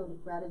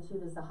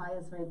gratitude is the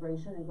highest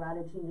vibration, and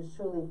gratitude is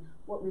truly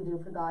what we do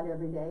for God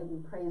every day. We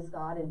praise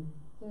God, and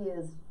He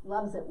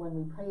loves it when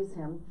we praise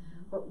Him.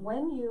 But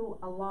when you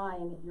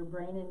align your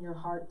brain and your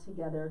heart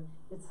together,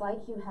 it's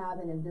like you have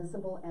an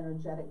invisible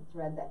energetic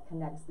thread that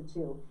connects the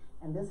two.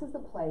 And this is the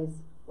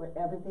place where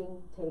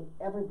everything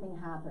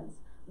happens.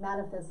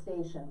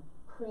 Manifestation,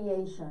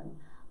 creation,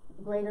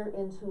 greater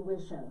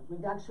intuition,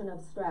 reduction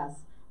of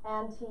stress,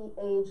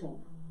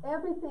 anti-aging.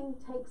 Everything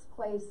takes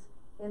place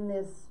in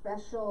this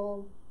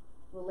special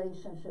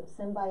relationship,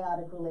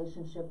 symbiotic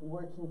relationship,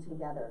 working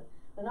together.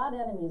 They're not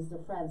enemies, they're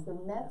friends. They're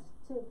meant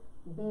to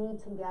be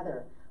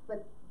together.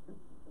 But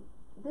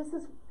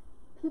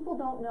people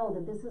don't know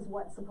that this is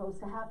what's supposed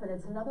to happen.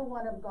 It's another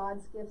one of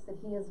God's gifts that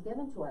He has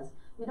given to us.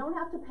 You don't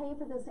have to pay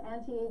for this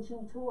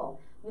anti-aging tool.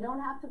 You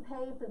don't have to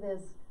pay for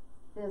this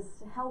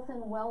health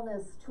and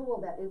wellness tool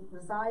that it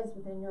resides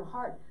within your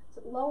heart.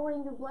 So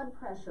lowering your blood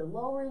pressure,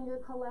 lowering your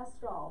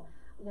cholesterol,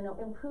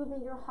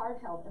 improving your heart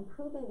health,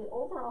 improving the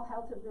overall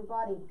health of your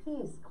body,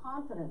 peace,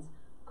 confidence,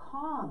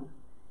 calm.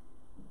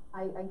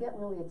 I get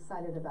really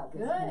excited about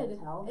this. Good.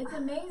 It's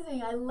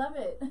amazing. I love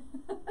it.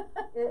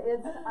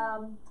 It's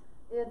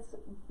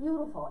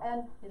beautiful.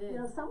 And it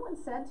is. Someone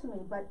said to me,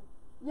 but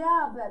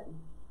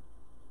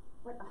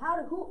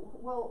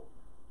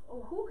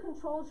who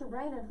controls your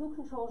brain and who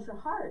controls your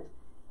heart?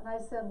 And I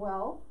said,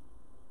 so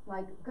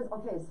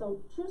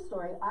true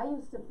story, I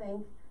used to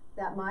think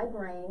that my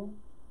brain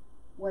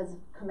was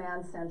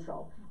command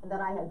central, and that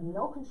I had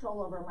no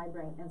control over my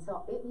brain. And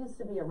so it used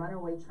to be a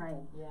runaway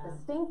train. Yeah. The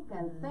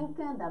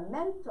thinking, the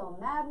mental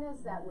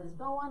madness that was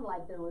going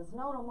like there was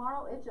no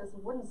tomorrow, it just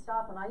wouldn't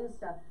stop. And I used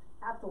to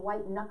have to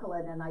white knuckle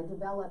it, and I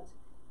developed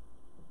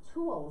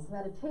tools,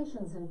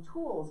 meditations and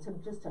tools to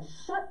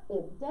shut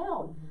it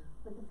down.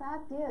 But the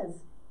fact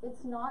is,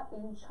 it's not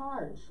in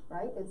charge,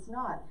 right? It's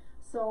not.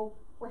 So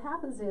what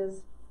happens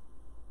is,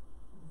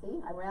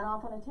 see, I ran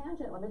off on a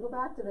tangent. Let me go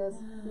back to this.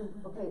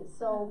 Okay,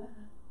 so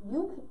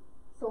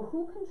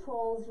who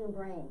controls your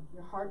brain?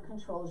 Your heart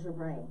controls your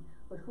brain.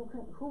 But who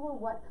or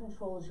what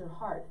controls your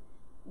heart?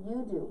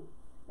 You do.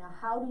 Now,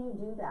 how do you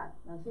do that?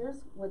 Now, here's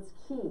what's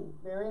key,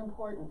 very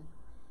important.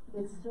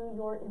 It's through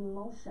your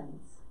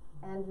emotions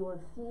and your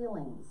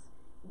feelings.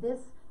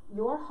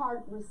 Your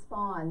heart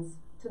responds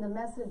to the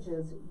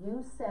messages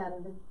you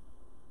send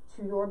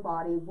to your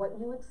body, what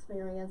you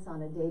experience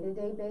on a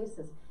day-to-day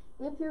basis.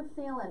 If you're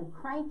feeling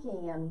cranky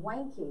and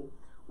wanky,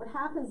 what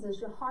happens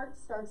is your heart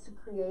starts to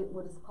create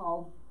what is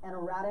called an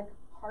erratic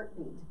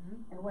heartbeat.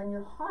 And when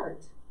your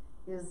heart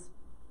is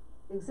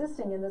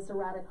existing in this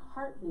erratic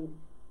heartbeat,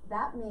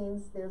 that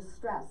means there's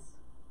stress,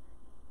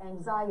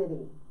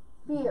 anxiety,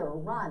 fear,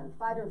 run,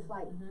 fight or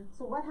flight.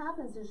 So what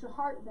happens is your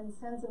heart then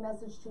sends a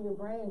message to your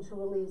brain to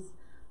release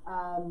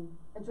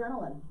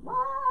adrenaline,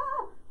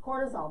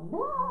 cortisol,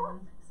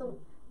 so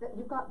that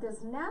you've got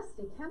this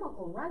nasty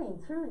chemical running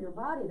through your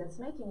body that's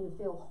making you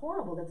feel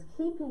horrible, that's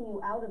keeping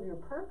you out of your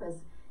purpose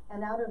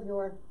and out of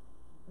your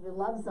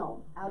love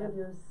zone, out of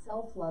your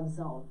self-love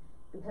zone,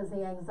 because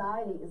the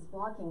anxiety is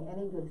blocking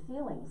any good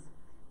feelings.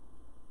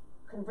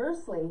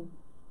 Conversely,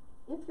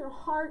 if your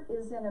heart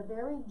is in a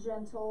very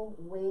gentle,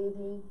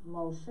 wavy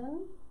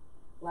motion,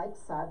 like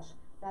such,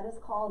 that is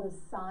called a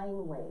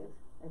sine wave,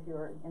 if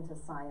you're into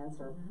science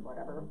or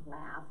whatever,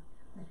 math.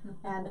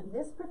 And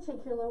this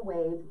particular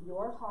wave,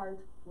 your heart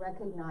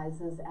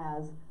recognizes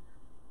as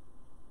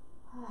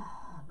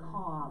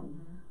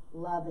calm,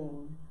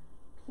 loving,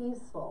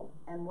 peaceful.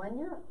 And when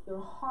your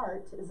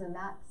heart is in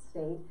that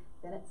state,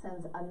 then it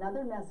sends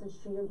another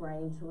message to your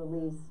brain to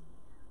release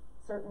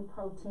certain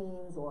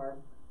proteins or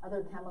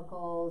other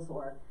chemicals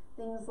or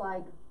things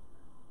like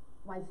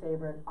my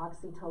favorite,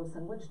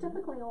 oxytocin, which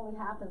typically only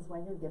happens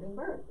when you're giving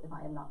birth, if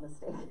I am not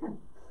mistaken.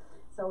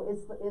 So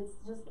it's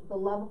just the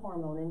love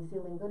hormone and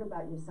feeling good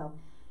about yourself.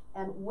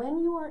 And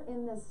when you are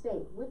in this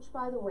state, which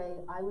by the way,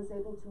 I was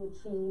able to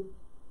achieve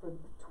for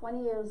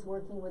 20 years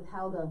working with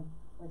Helga,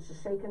 when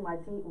she's shaking my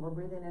feet and we're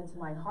breathing into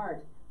my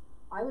heart,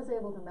 I was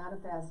able to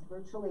manifest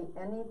virtually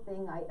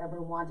anything I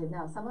ever wanted.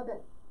 Now, some of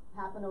it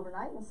happened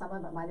overnight and some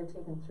of it might have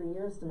taken 3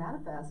 years to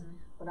manifest,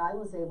 but I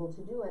was able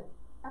to do it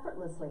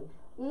effortlessly.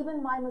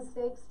 Even my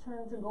mistakes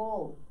turned to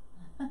gold.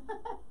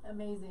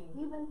 Amazing.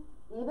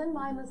 Even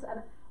my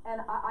mistakes,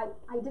 and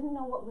I didn't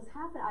know what was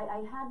happening.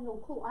 I had no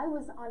clue. I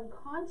was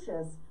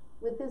unconscious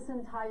with this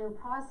entire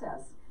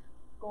process.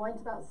 Going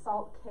to that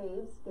salt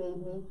caves gave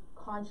me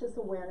conscious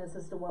awareness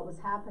as to what was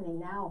happening.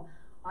 Now,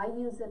 I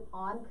use it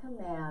on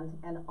command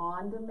and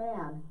on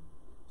demand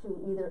to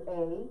either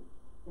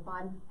if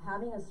I'm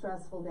having a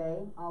stressful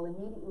day, I'll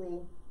immediately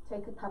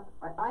take a cup.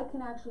 I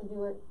can actually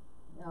do it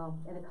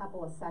in a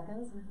couple of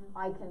seconds.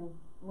 I can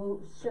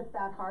shift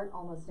that heart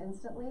almost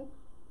instantly.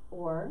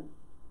 Or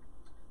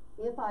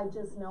if I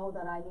just know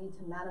that I need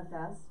to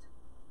manifest,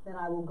 then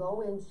I will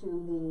go into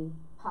the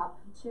POP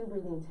 2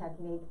 breathing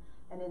technique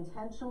and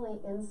intentionally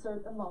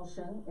insert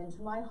emotion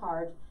into my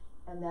heart,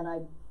 and then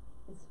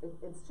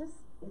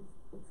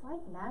it's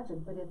like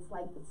magic, but it's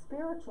like the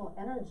spiritual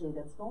energy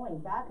that's going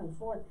back and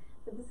forth.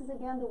 But this is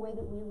again the way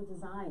that we were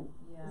designed.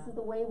 Yeah. This is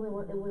the way we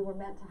were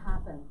meant to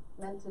happen,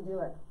 meant to do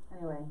it.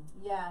 Anyway.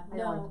 Yeah.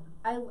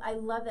 I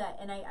love that,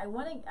 and I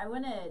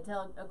want to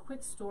tell a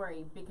quick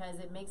story because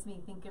it makes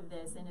me think of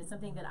this, and it's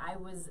something that I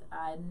was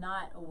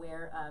not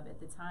aware of at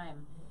the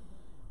time.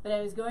 But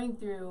I was going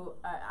through,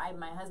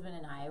 my husband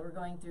and I were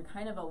going through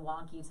kind of a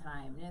wonky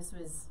time. And this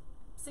was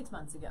 6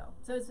 months ago,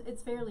 so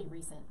it's fairly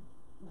recent.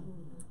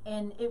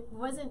 And it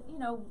wasn't,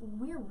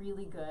 we're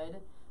really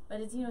good, but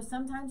it's,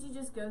 sometimes you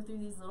just go through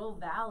these little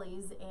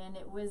valleys, and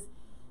it was,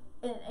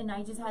 and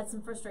I just had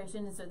some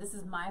frustration, and so this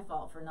is my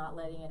fault for not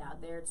letting it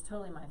out there. It's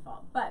totally my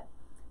fault. But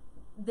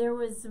there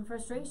was some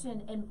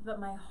frustration, but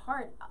my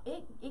heart,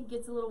 it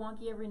gets a little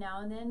wonky every now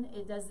and then.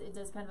 It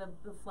does kind of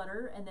a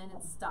flutter, and then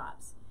it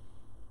stops.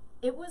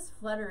 It was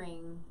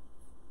fluttering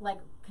like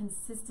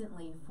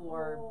consistently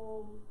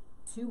for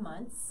 2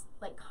 months,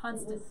 like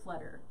constant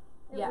flutter.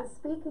 It was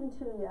speaking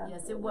to you.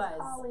 Yes, it was.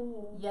 Calling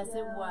you. Yes,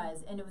 it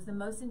was. And it was the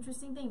most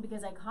interesting thing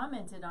because I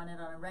commented on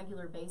it on a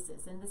regular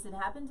basis. And this had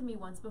happened to me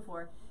once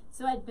before.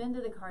 So I'd been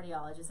to the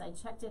cardiologist. I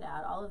checked it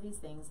out, all of these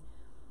things.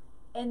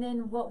 And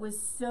then what was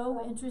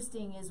so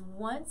interesting is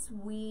once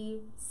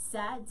we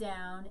sat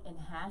down and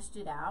hashed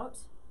it out,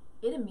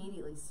 it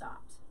immediately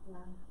stopped. Yeah.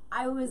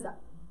 I was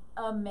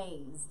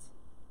amazed.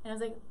 And I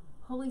was like,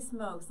 holy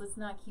smokes, let's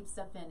not keep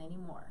stuff in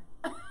anymore.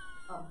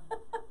 Oh,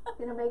 it's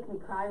gonna make me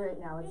cry right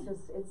now.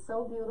 It's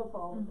so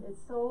beautiful.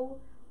 It's so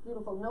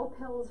beautiful. No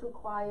pills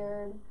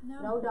required.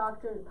 No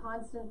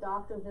constant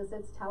doctor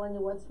visits telling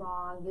you what's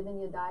wrong, giving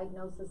you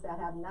diagnoses that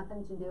have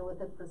nothing to do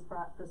with it.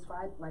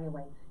 Prescribed.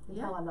 Anyway,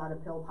 you tell I'm not a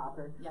pill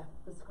popper. Yeah.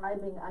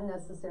 Prescribing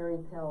unnecessary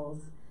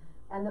pills,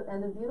 and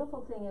the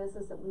beautiful thing is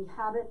that we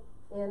have it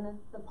in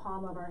the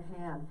palm of our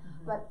hand.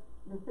 But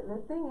the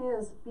thing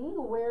is, being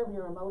aware of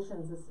your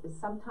emotions is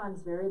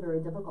sometimes very, very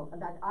difficult. In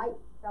fact, I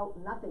felt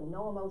nothing,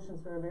 no emotions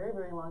for a very,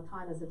 very long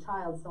time as a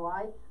child, so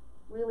I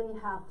really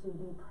have to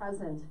be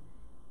present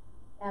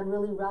and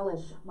really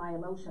relish my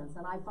emotions.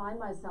 And I find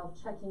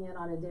myself checking in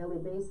on a daily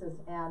basis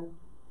and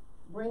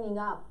bringing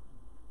up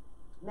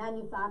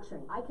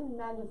manufacturing. I can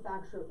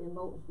manufacture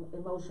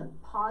emotion,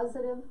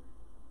 positive,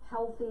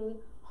 healthy,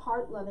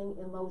 heart-loving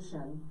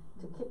emotion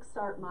to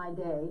kickstart my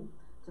day,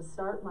 to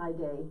start my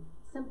day,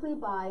 simply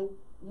by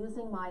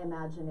using my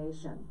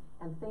imagination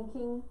and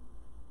thinking.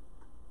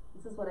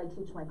 This is what I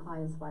teach my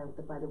clients, by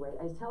the way.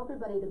 I tell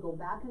everybody to go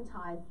back in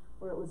time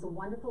where it was a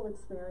wonderful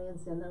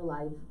experience in their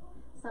life,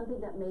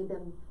 something that made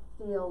them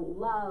feel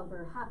love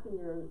or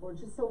happy or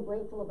just so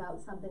grateful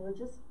about something or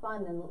just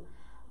fun.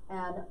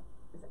 And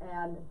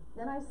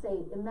then I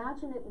say,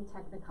 imagine it in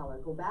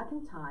Technicolor. Go back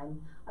in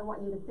time. I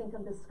want you to think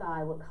of the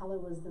sky. What color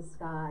was the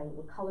sky?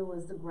 What color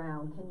was the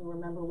ground? Can you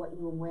remember what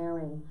you were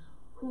wearing?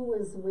 Who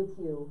was with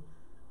you?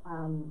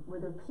 Were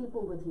there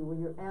people with you? Were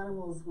your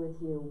animals with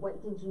you?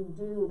 What did you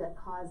do that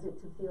caused it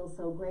to feel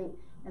so great?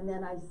 And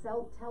then I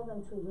tell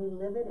them to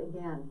relive it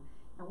again.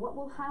 And what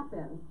will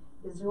happen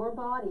is your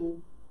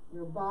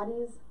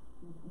body's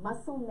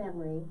muscle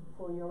memory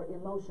for your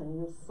emotion,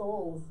 your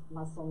soul's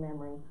muscle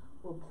memory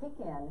will kick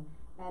in,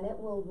 and it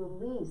will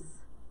release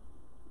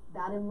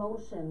that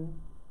emotion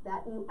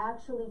that you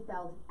actually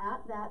felt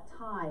at that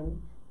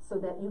time, so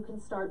that you can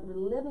start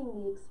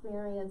reliving the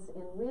experience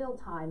in real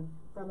time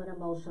from an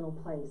emotional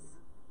place.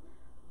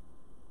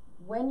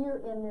 When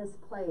you're in this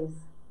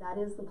place, that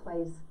is the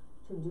place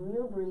to do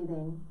your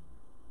breathing,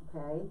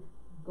 okay?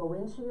 Go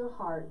into your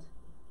heart,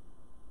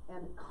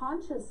 and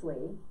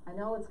consciously, I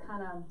know it's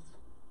kind of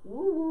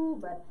woo-woo,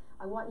 but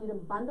I want you to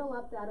bundle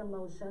up that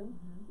emotion,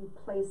 you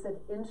place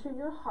it into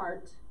your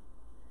heart,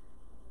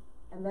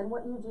 And then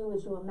what you do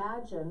is you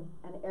imagine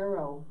an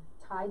arrow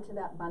tied to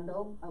that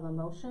bundle of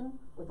emotion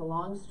with a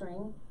long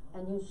string,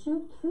 and you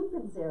shoot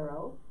Cupid's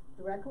arrow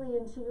directly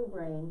into your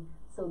brain,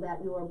 so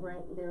that your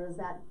brain, there is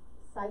that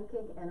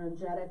psychic,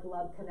 energetic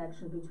love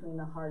connection between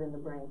the heart and the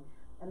brain.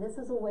 And this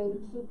is a way to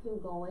keep you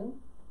going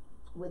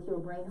with your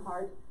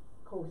brain-heart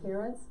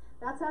coherence.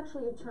 That's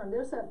actually a term.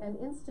 There's an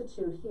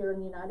institute here in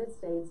the United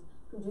States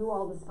who do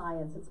all the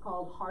science. It's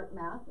called Heart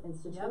Math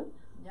Institute.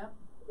 Yep.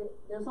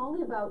 There's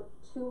only about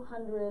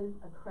 200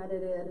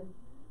 accredited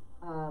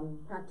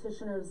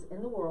practitioners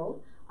in the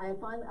world. I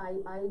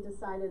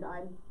decided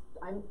I'm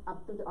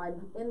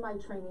in my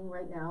training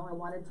right now. I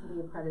wanted to be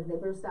accredited. They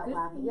burst out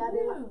laughing.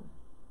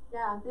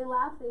 They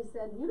laughed. They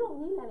said, "You don't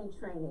need any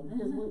training,"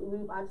 because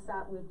we've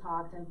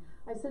talked, and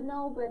I said,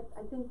 "No, but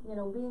I think, you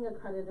know, being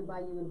accredited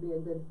by you would be a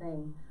good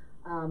thing."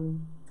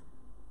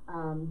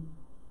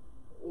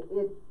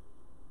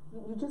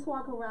 You just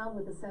walk around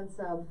with a sense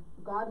of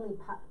godly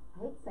I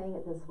hate saying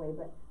it this way,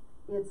 but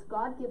it's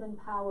God-given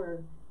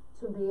power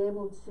to be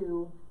able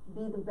to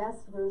be the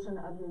best version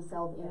of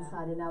yourself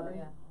inside and out.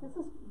 And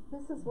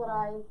this is what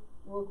I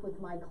work with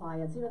my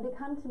clients. You know, they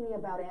come to me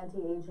about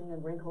anti-aging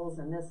and wrinkles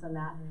and this and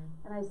that,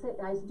 and I say,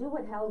 I do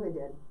what Helga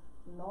did.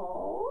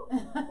 No,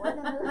 we're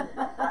gonna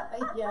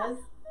yes.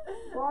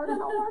 We're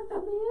gonna work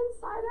from the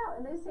inside out.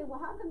 And they say, well,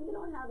 how come you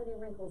don't have any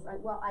wrinkles?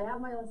 Well, I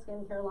have my own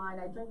skincare line.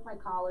 I drink my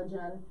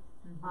collagen.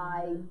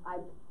 I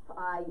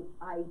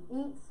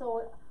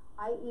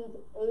eat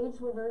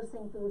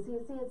age-reversing foods. You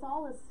see, it's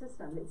all a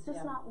system. It's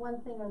just not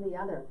one thing or the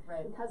other.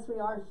 Right. Because we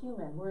are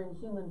human. We're in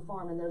human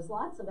form, and there's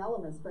lots of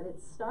elements, but it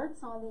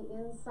starts on the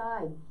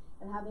inside.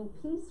 And having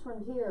peace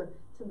from here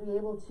to be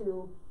able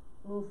to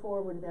move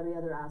forward with every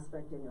other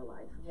aspect in your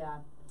life.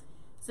 Yeah.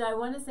 So I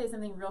want to say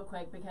something real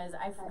quick, because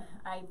I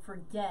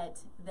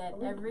forget that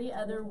every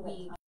other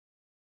week.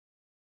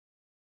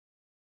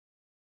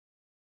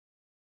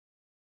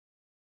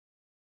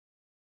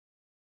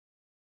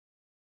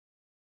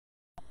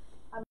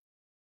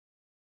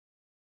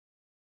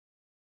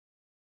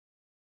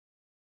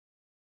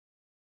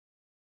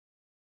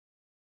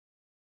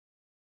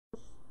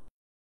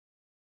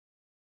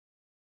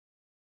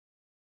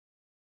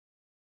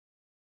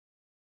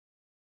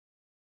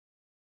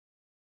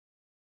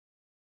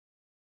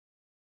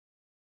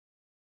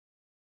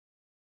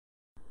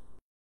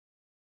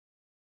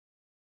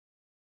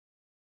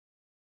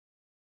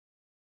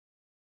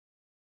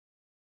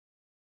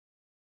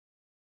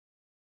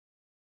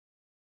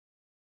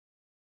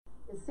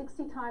 Is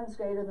 60 times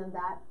greater than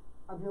that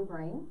of your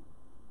brain.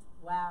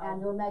 Wow.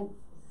 And your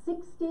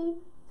 60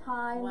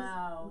 times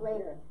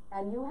greater.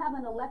 And you have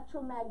an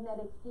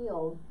electromagnetic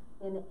field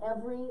in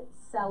every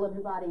cell of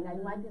your body. Now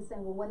you might be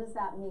saying, well, what does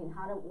that mean?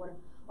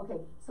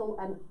 Okay, so,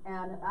 and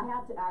I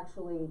had to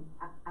actually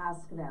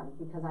ask them,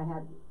 because I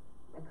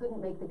couldn't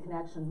make the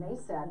connection. They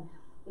said,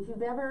 if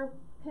you've ever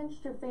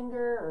pinched your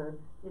finger or,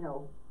 you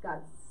know,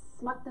 got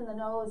smucked in the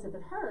nose, if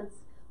it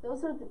hurts,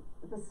 those are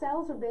the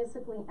cells are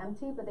basically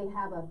empty, but they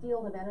have a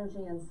field of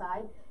energy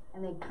inside,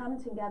 and they come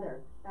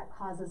together. That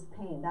causes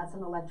pain. That's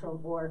an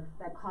or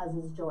that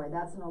causes joy.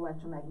 That's an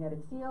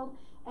electromagnetic field.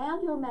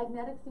 And your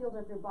magnetic field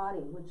of your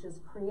body, which is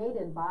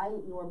created by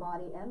your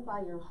body and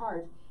by your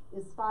heart,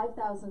 is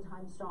 5,000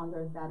 times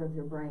stronger than that of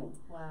your brain.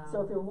 Wow.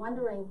 So if you're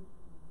wondering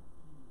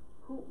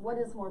what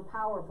is more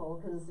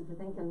powerful, because if you're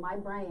thinking my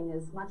brain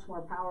is much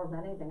more powerful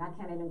than anything, I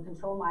can't even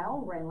control my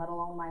own brain, let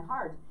alone my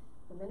heart.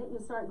 The minute you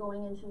start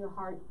going into your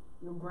heart,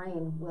 your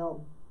brain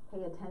will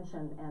pay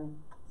attention and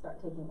start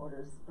taking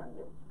orders from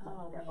you.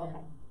 Oh, man.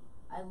 Okay.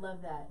 I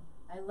love that.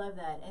 I love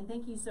that. And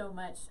thank you so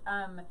much.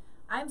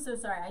 I'm so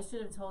sorry. I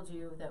should have told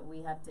you that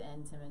we have to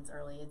end 10 minutes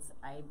early.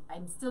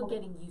 I'm still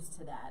getting used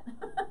to that.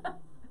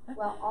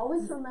 Well,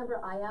 always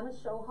remember, I am a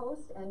show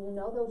host, and you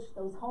know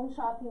those home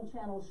shopping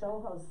channel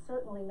show hosts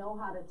certainly know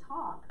how to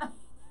talk.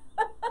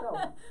 So.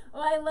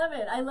 Well, I love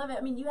it. I love it.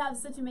 I mean, you have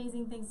such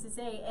amazing things to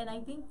say, and I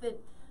think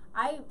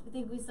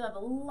we still have a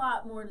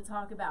lot more to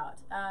talk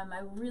about.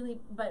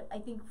 But I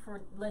think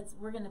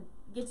we're gonna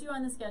get you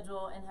on the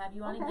schedule and have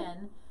you on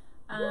again.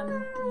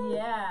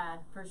 Yeah,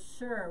 for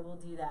sure, we'll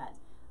do that.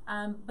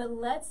 But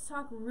let's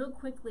talk real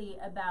quickly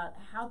about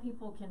how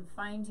people can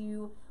find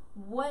you.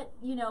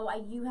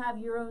 You have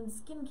your own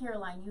skincare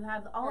line. You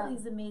have all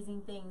these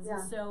amazing things.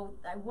 Yeah. So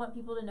I want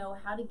people to know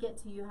how to get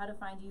to you, how to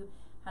find you,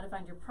 how to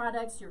find your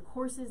products, your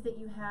courses that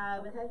you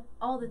have,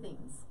 all the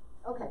things.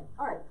 Okay,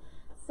 all right.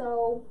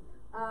 So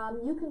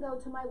you can go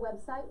to my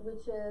website,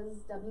 which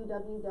is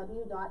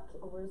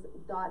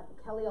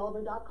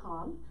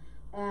www.kellieolver.com,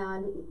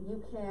 and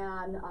you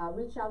can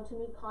reach out to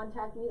me,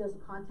 contact me. There's a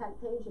contact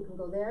page. You can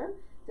go there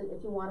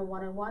if you want a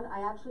one-on-one.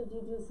 I actually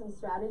do some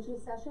strategy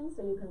sessions,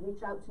 so you can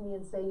reach out to me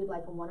and say you'd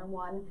like a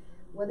one-on-one,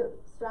 whether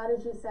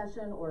strategy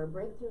session or a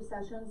breakthrough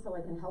session, so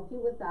I can help you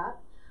with that.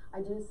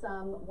 I do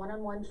some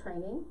one-on-one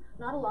training.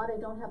 Not a lot. I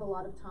don't have a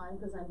lot of time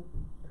because I'm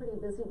pretty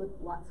busy with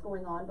lots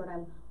going on, but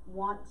I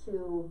want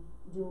to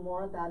do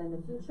more of that in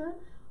the future.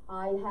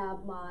 I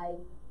have my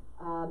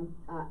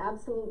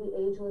Absolutely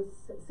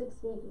Ageless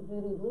 6-week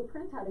beauty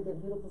blueprint, how to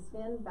get beautiful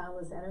skin,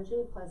 boundless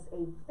energy, plus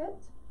a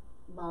fit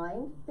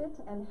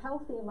and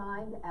healthy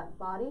mind at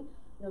body,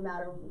 no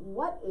matter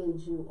what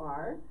age you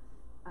are,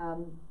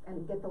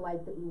 and get the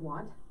life that you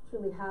want,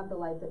 truly have the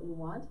life that you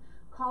want.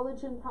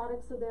 Collagen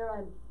products are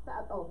there.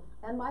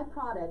 And my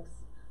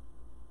products,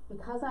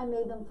 because I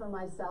made them for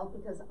myself,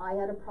 because I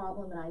had a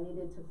problem and I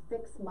needed to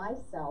fix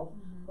myself,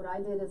 what I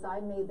did is I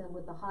made them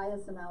with the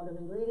highest amount of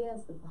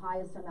ingredients, the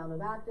highest amount of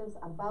actives,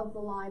 above the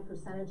line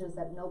percentages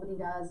that nobody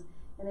does.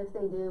 And if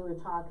they do, we're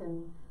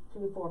talking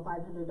 $300,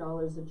 $400,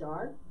 $500 a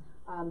jar.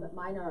 But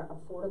mine are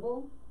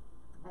affordable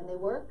and they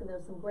work. And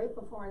there's some great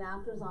before and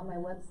afters on my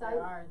website.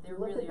 They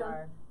really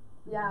are.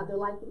 Yeah, they're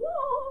like,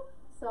 whoa!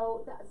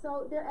 So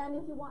there, and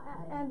if you want,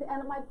 and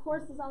my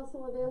course is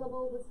also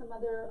available with some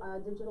other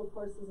digital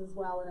courses as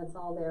well, and it's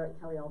all there at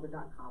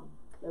kellieolver.com.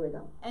 There we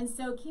go. And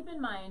so keep in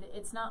mind,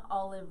 it's not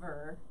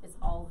Oliver, it's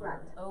Olver.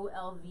 Correct.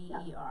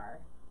 Olver. Yeah.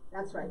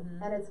 That's right.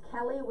 And it's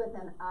Kellie with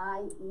an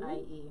I-E.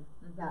 I-E.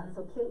 Yeah,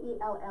 so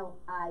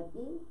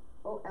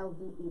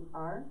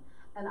KELLIEOLVER.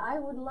 And I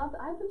would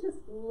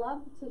just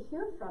love to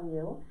hear from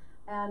you.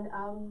 And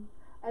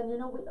you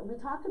know, we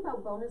talked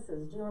about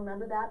bonuses. Do you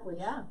remember that?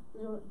 Yeah.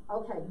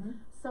 Okay.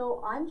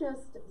 So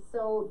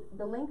so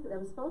the link, I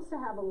was supposed to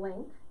have a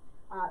link,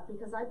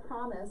 because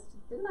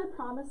didn't I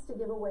promise to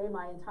give away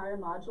my entire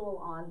module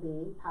on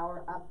the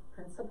Power Up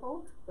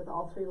principle with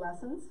all 3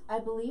 lessons? I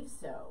believe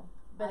so.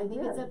 But I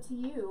think it's up to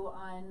you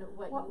on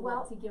what you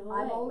want to give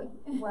away.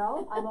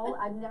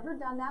 I've never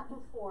done that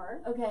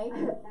before. Okay.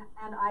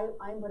 And I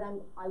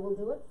will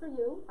do it for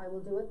you. I will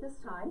do it this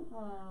time.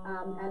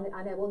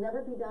 And it will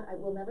never be done. It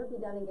will never be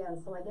done again.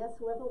 So I guess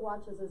whoever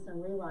watches this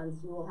in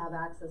reruns, you will have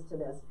access to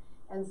this.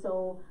 And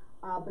so,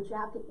 but you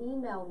have to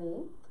email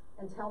me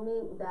and tell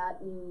me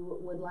that you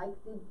would like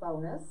the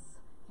bonus.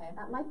 Okay.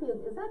 That might be,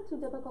 is that too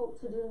difficult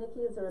to do,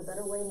 Nikki? Is there a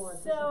better way, more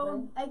efficient way?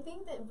 So I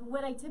think that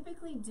what I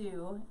typically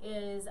do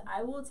is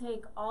I will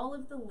take all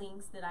of the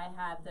links that I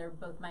have. They're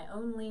both my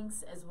own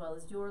links as well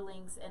as your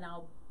links, and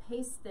I'll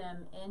paste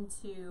them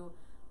into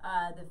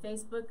the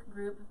Facebook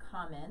group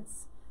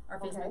comments or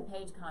Facebook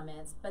page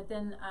comments. But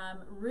then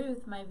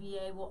Ruth, my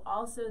VA, will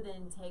also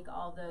then take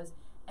all those,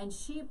 and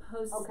she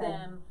posts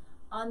them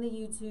on the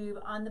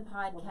YouTube, on the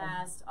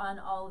podcast, on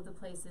all of the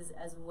places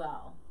as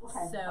well.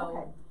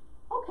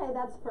 Okay,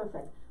 that's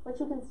perfect. But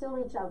you can still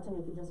reach out to me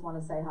if you just want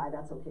to say hi.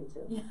 That's okay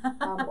too.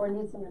 Yeah. Or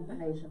need some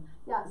information.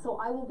 Yeah. So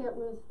I will get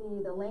Ruth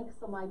the link.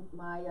 So my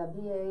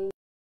VA.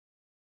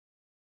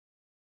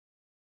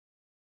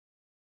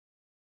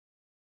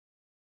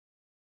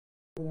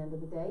 At the end of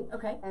the day.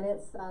 Okay. And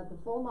it's the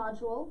full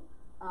module.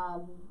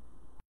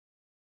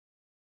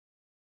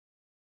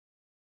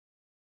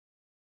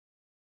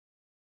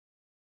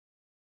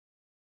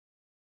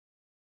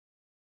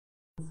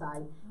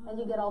 Inside, and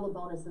you get all the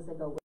bonuses that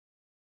go with.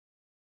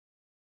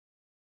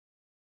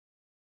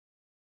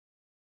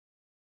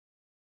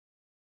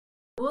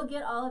 We'll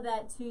get all of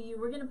that to you.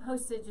 We're going to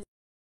post it just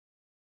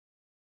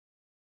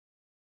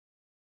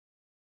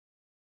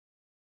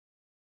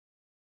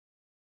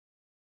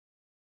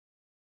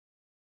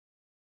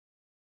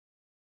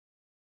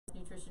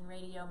Nutrition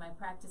Radio. My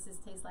practice is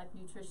Taste Life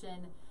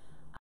Nutrition.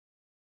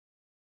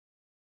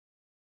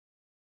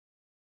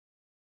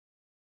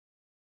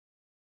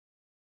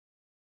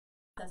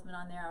 Assessment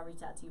on there. I'll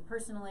reach out to you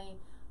personally.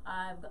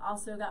 I've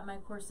also got my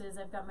courses,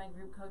 I've got my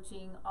group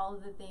coaching, all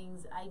of the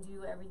things. I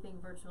do everything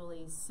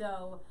virtually,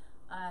 so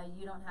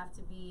you don't have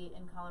to be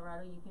in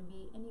Colorado, you can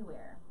be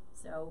anywhere.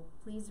 So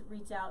please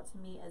reach out to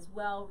me as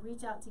well.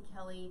 Reach out to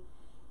Kellie.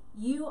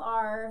 You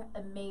are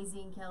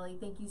amazing, Kellie.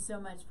 Thank you so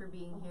much for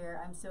being here.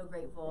 I'm so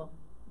grateful.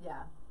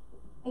 Yeah.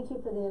 Thank you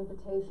for the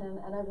invitation,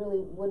 and I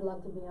really would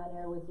love to be on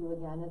air with you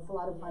again. It's a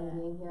lot of fun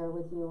being here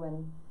with you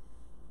and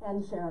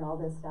sharing all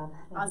this stuff.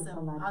 Thank you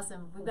so much.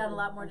 Awesome. We've got a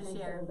lot more to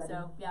share.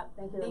 So, yeah.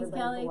 Thank you, Thanks,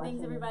 everybody, Kellie. for Thanks,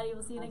 watching. everybody.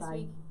 We'll see you next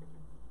week.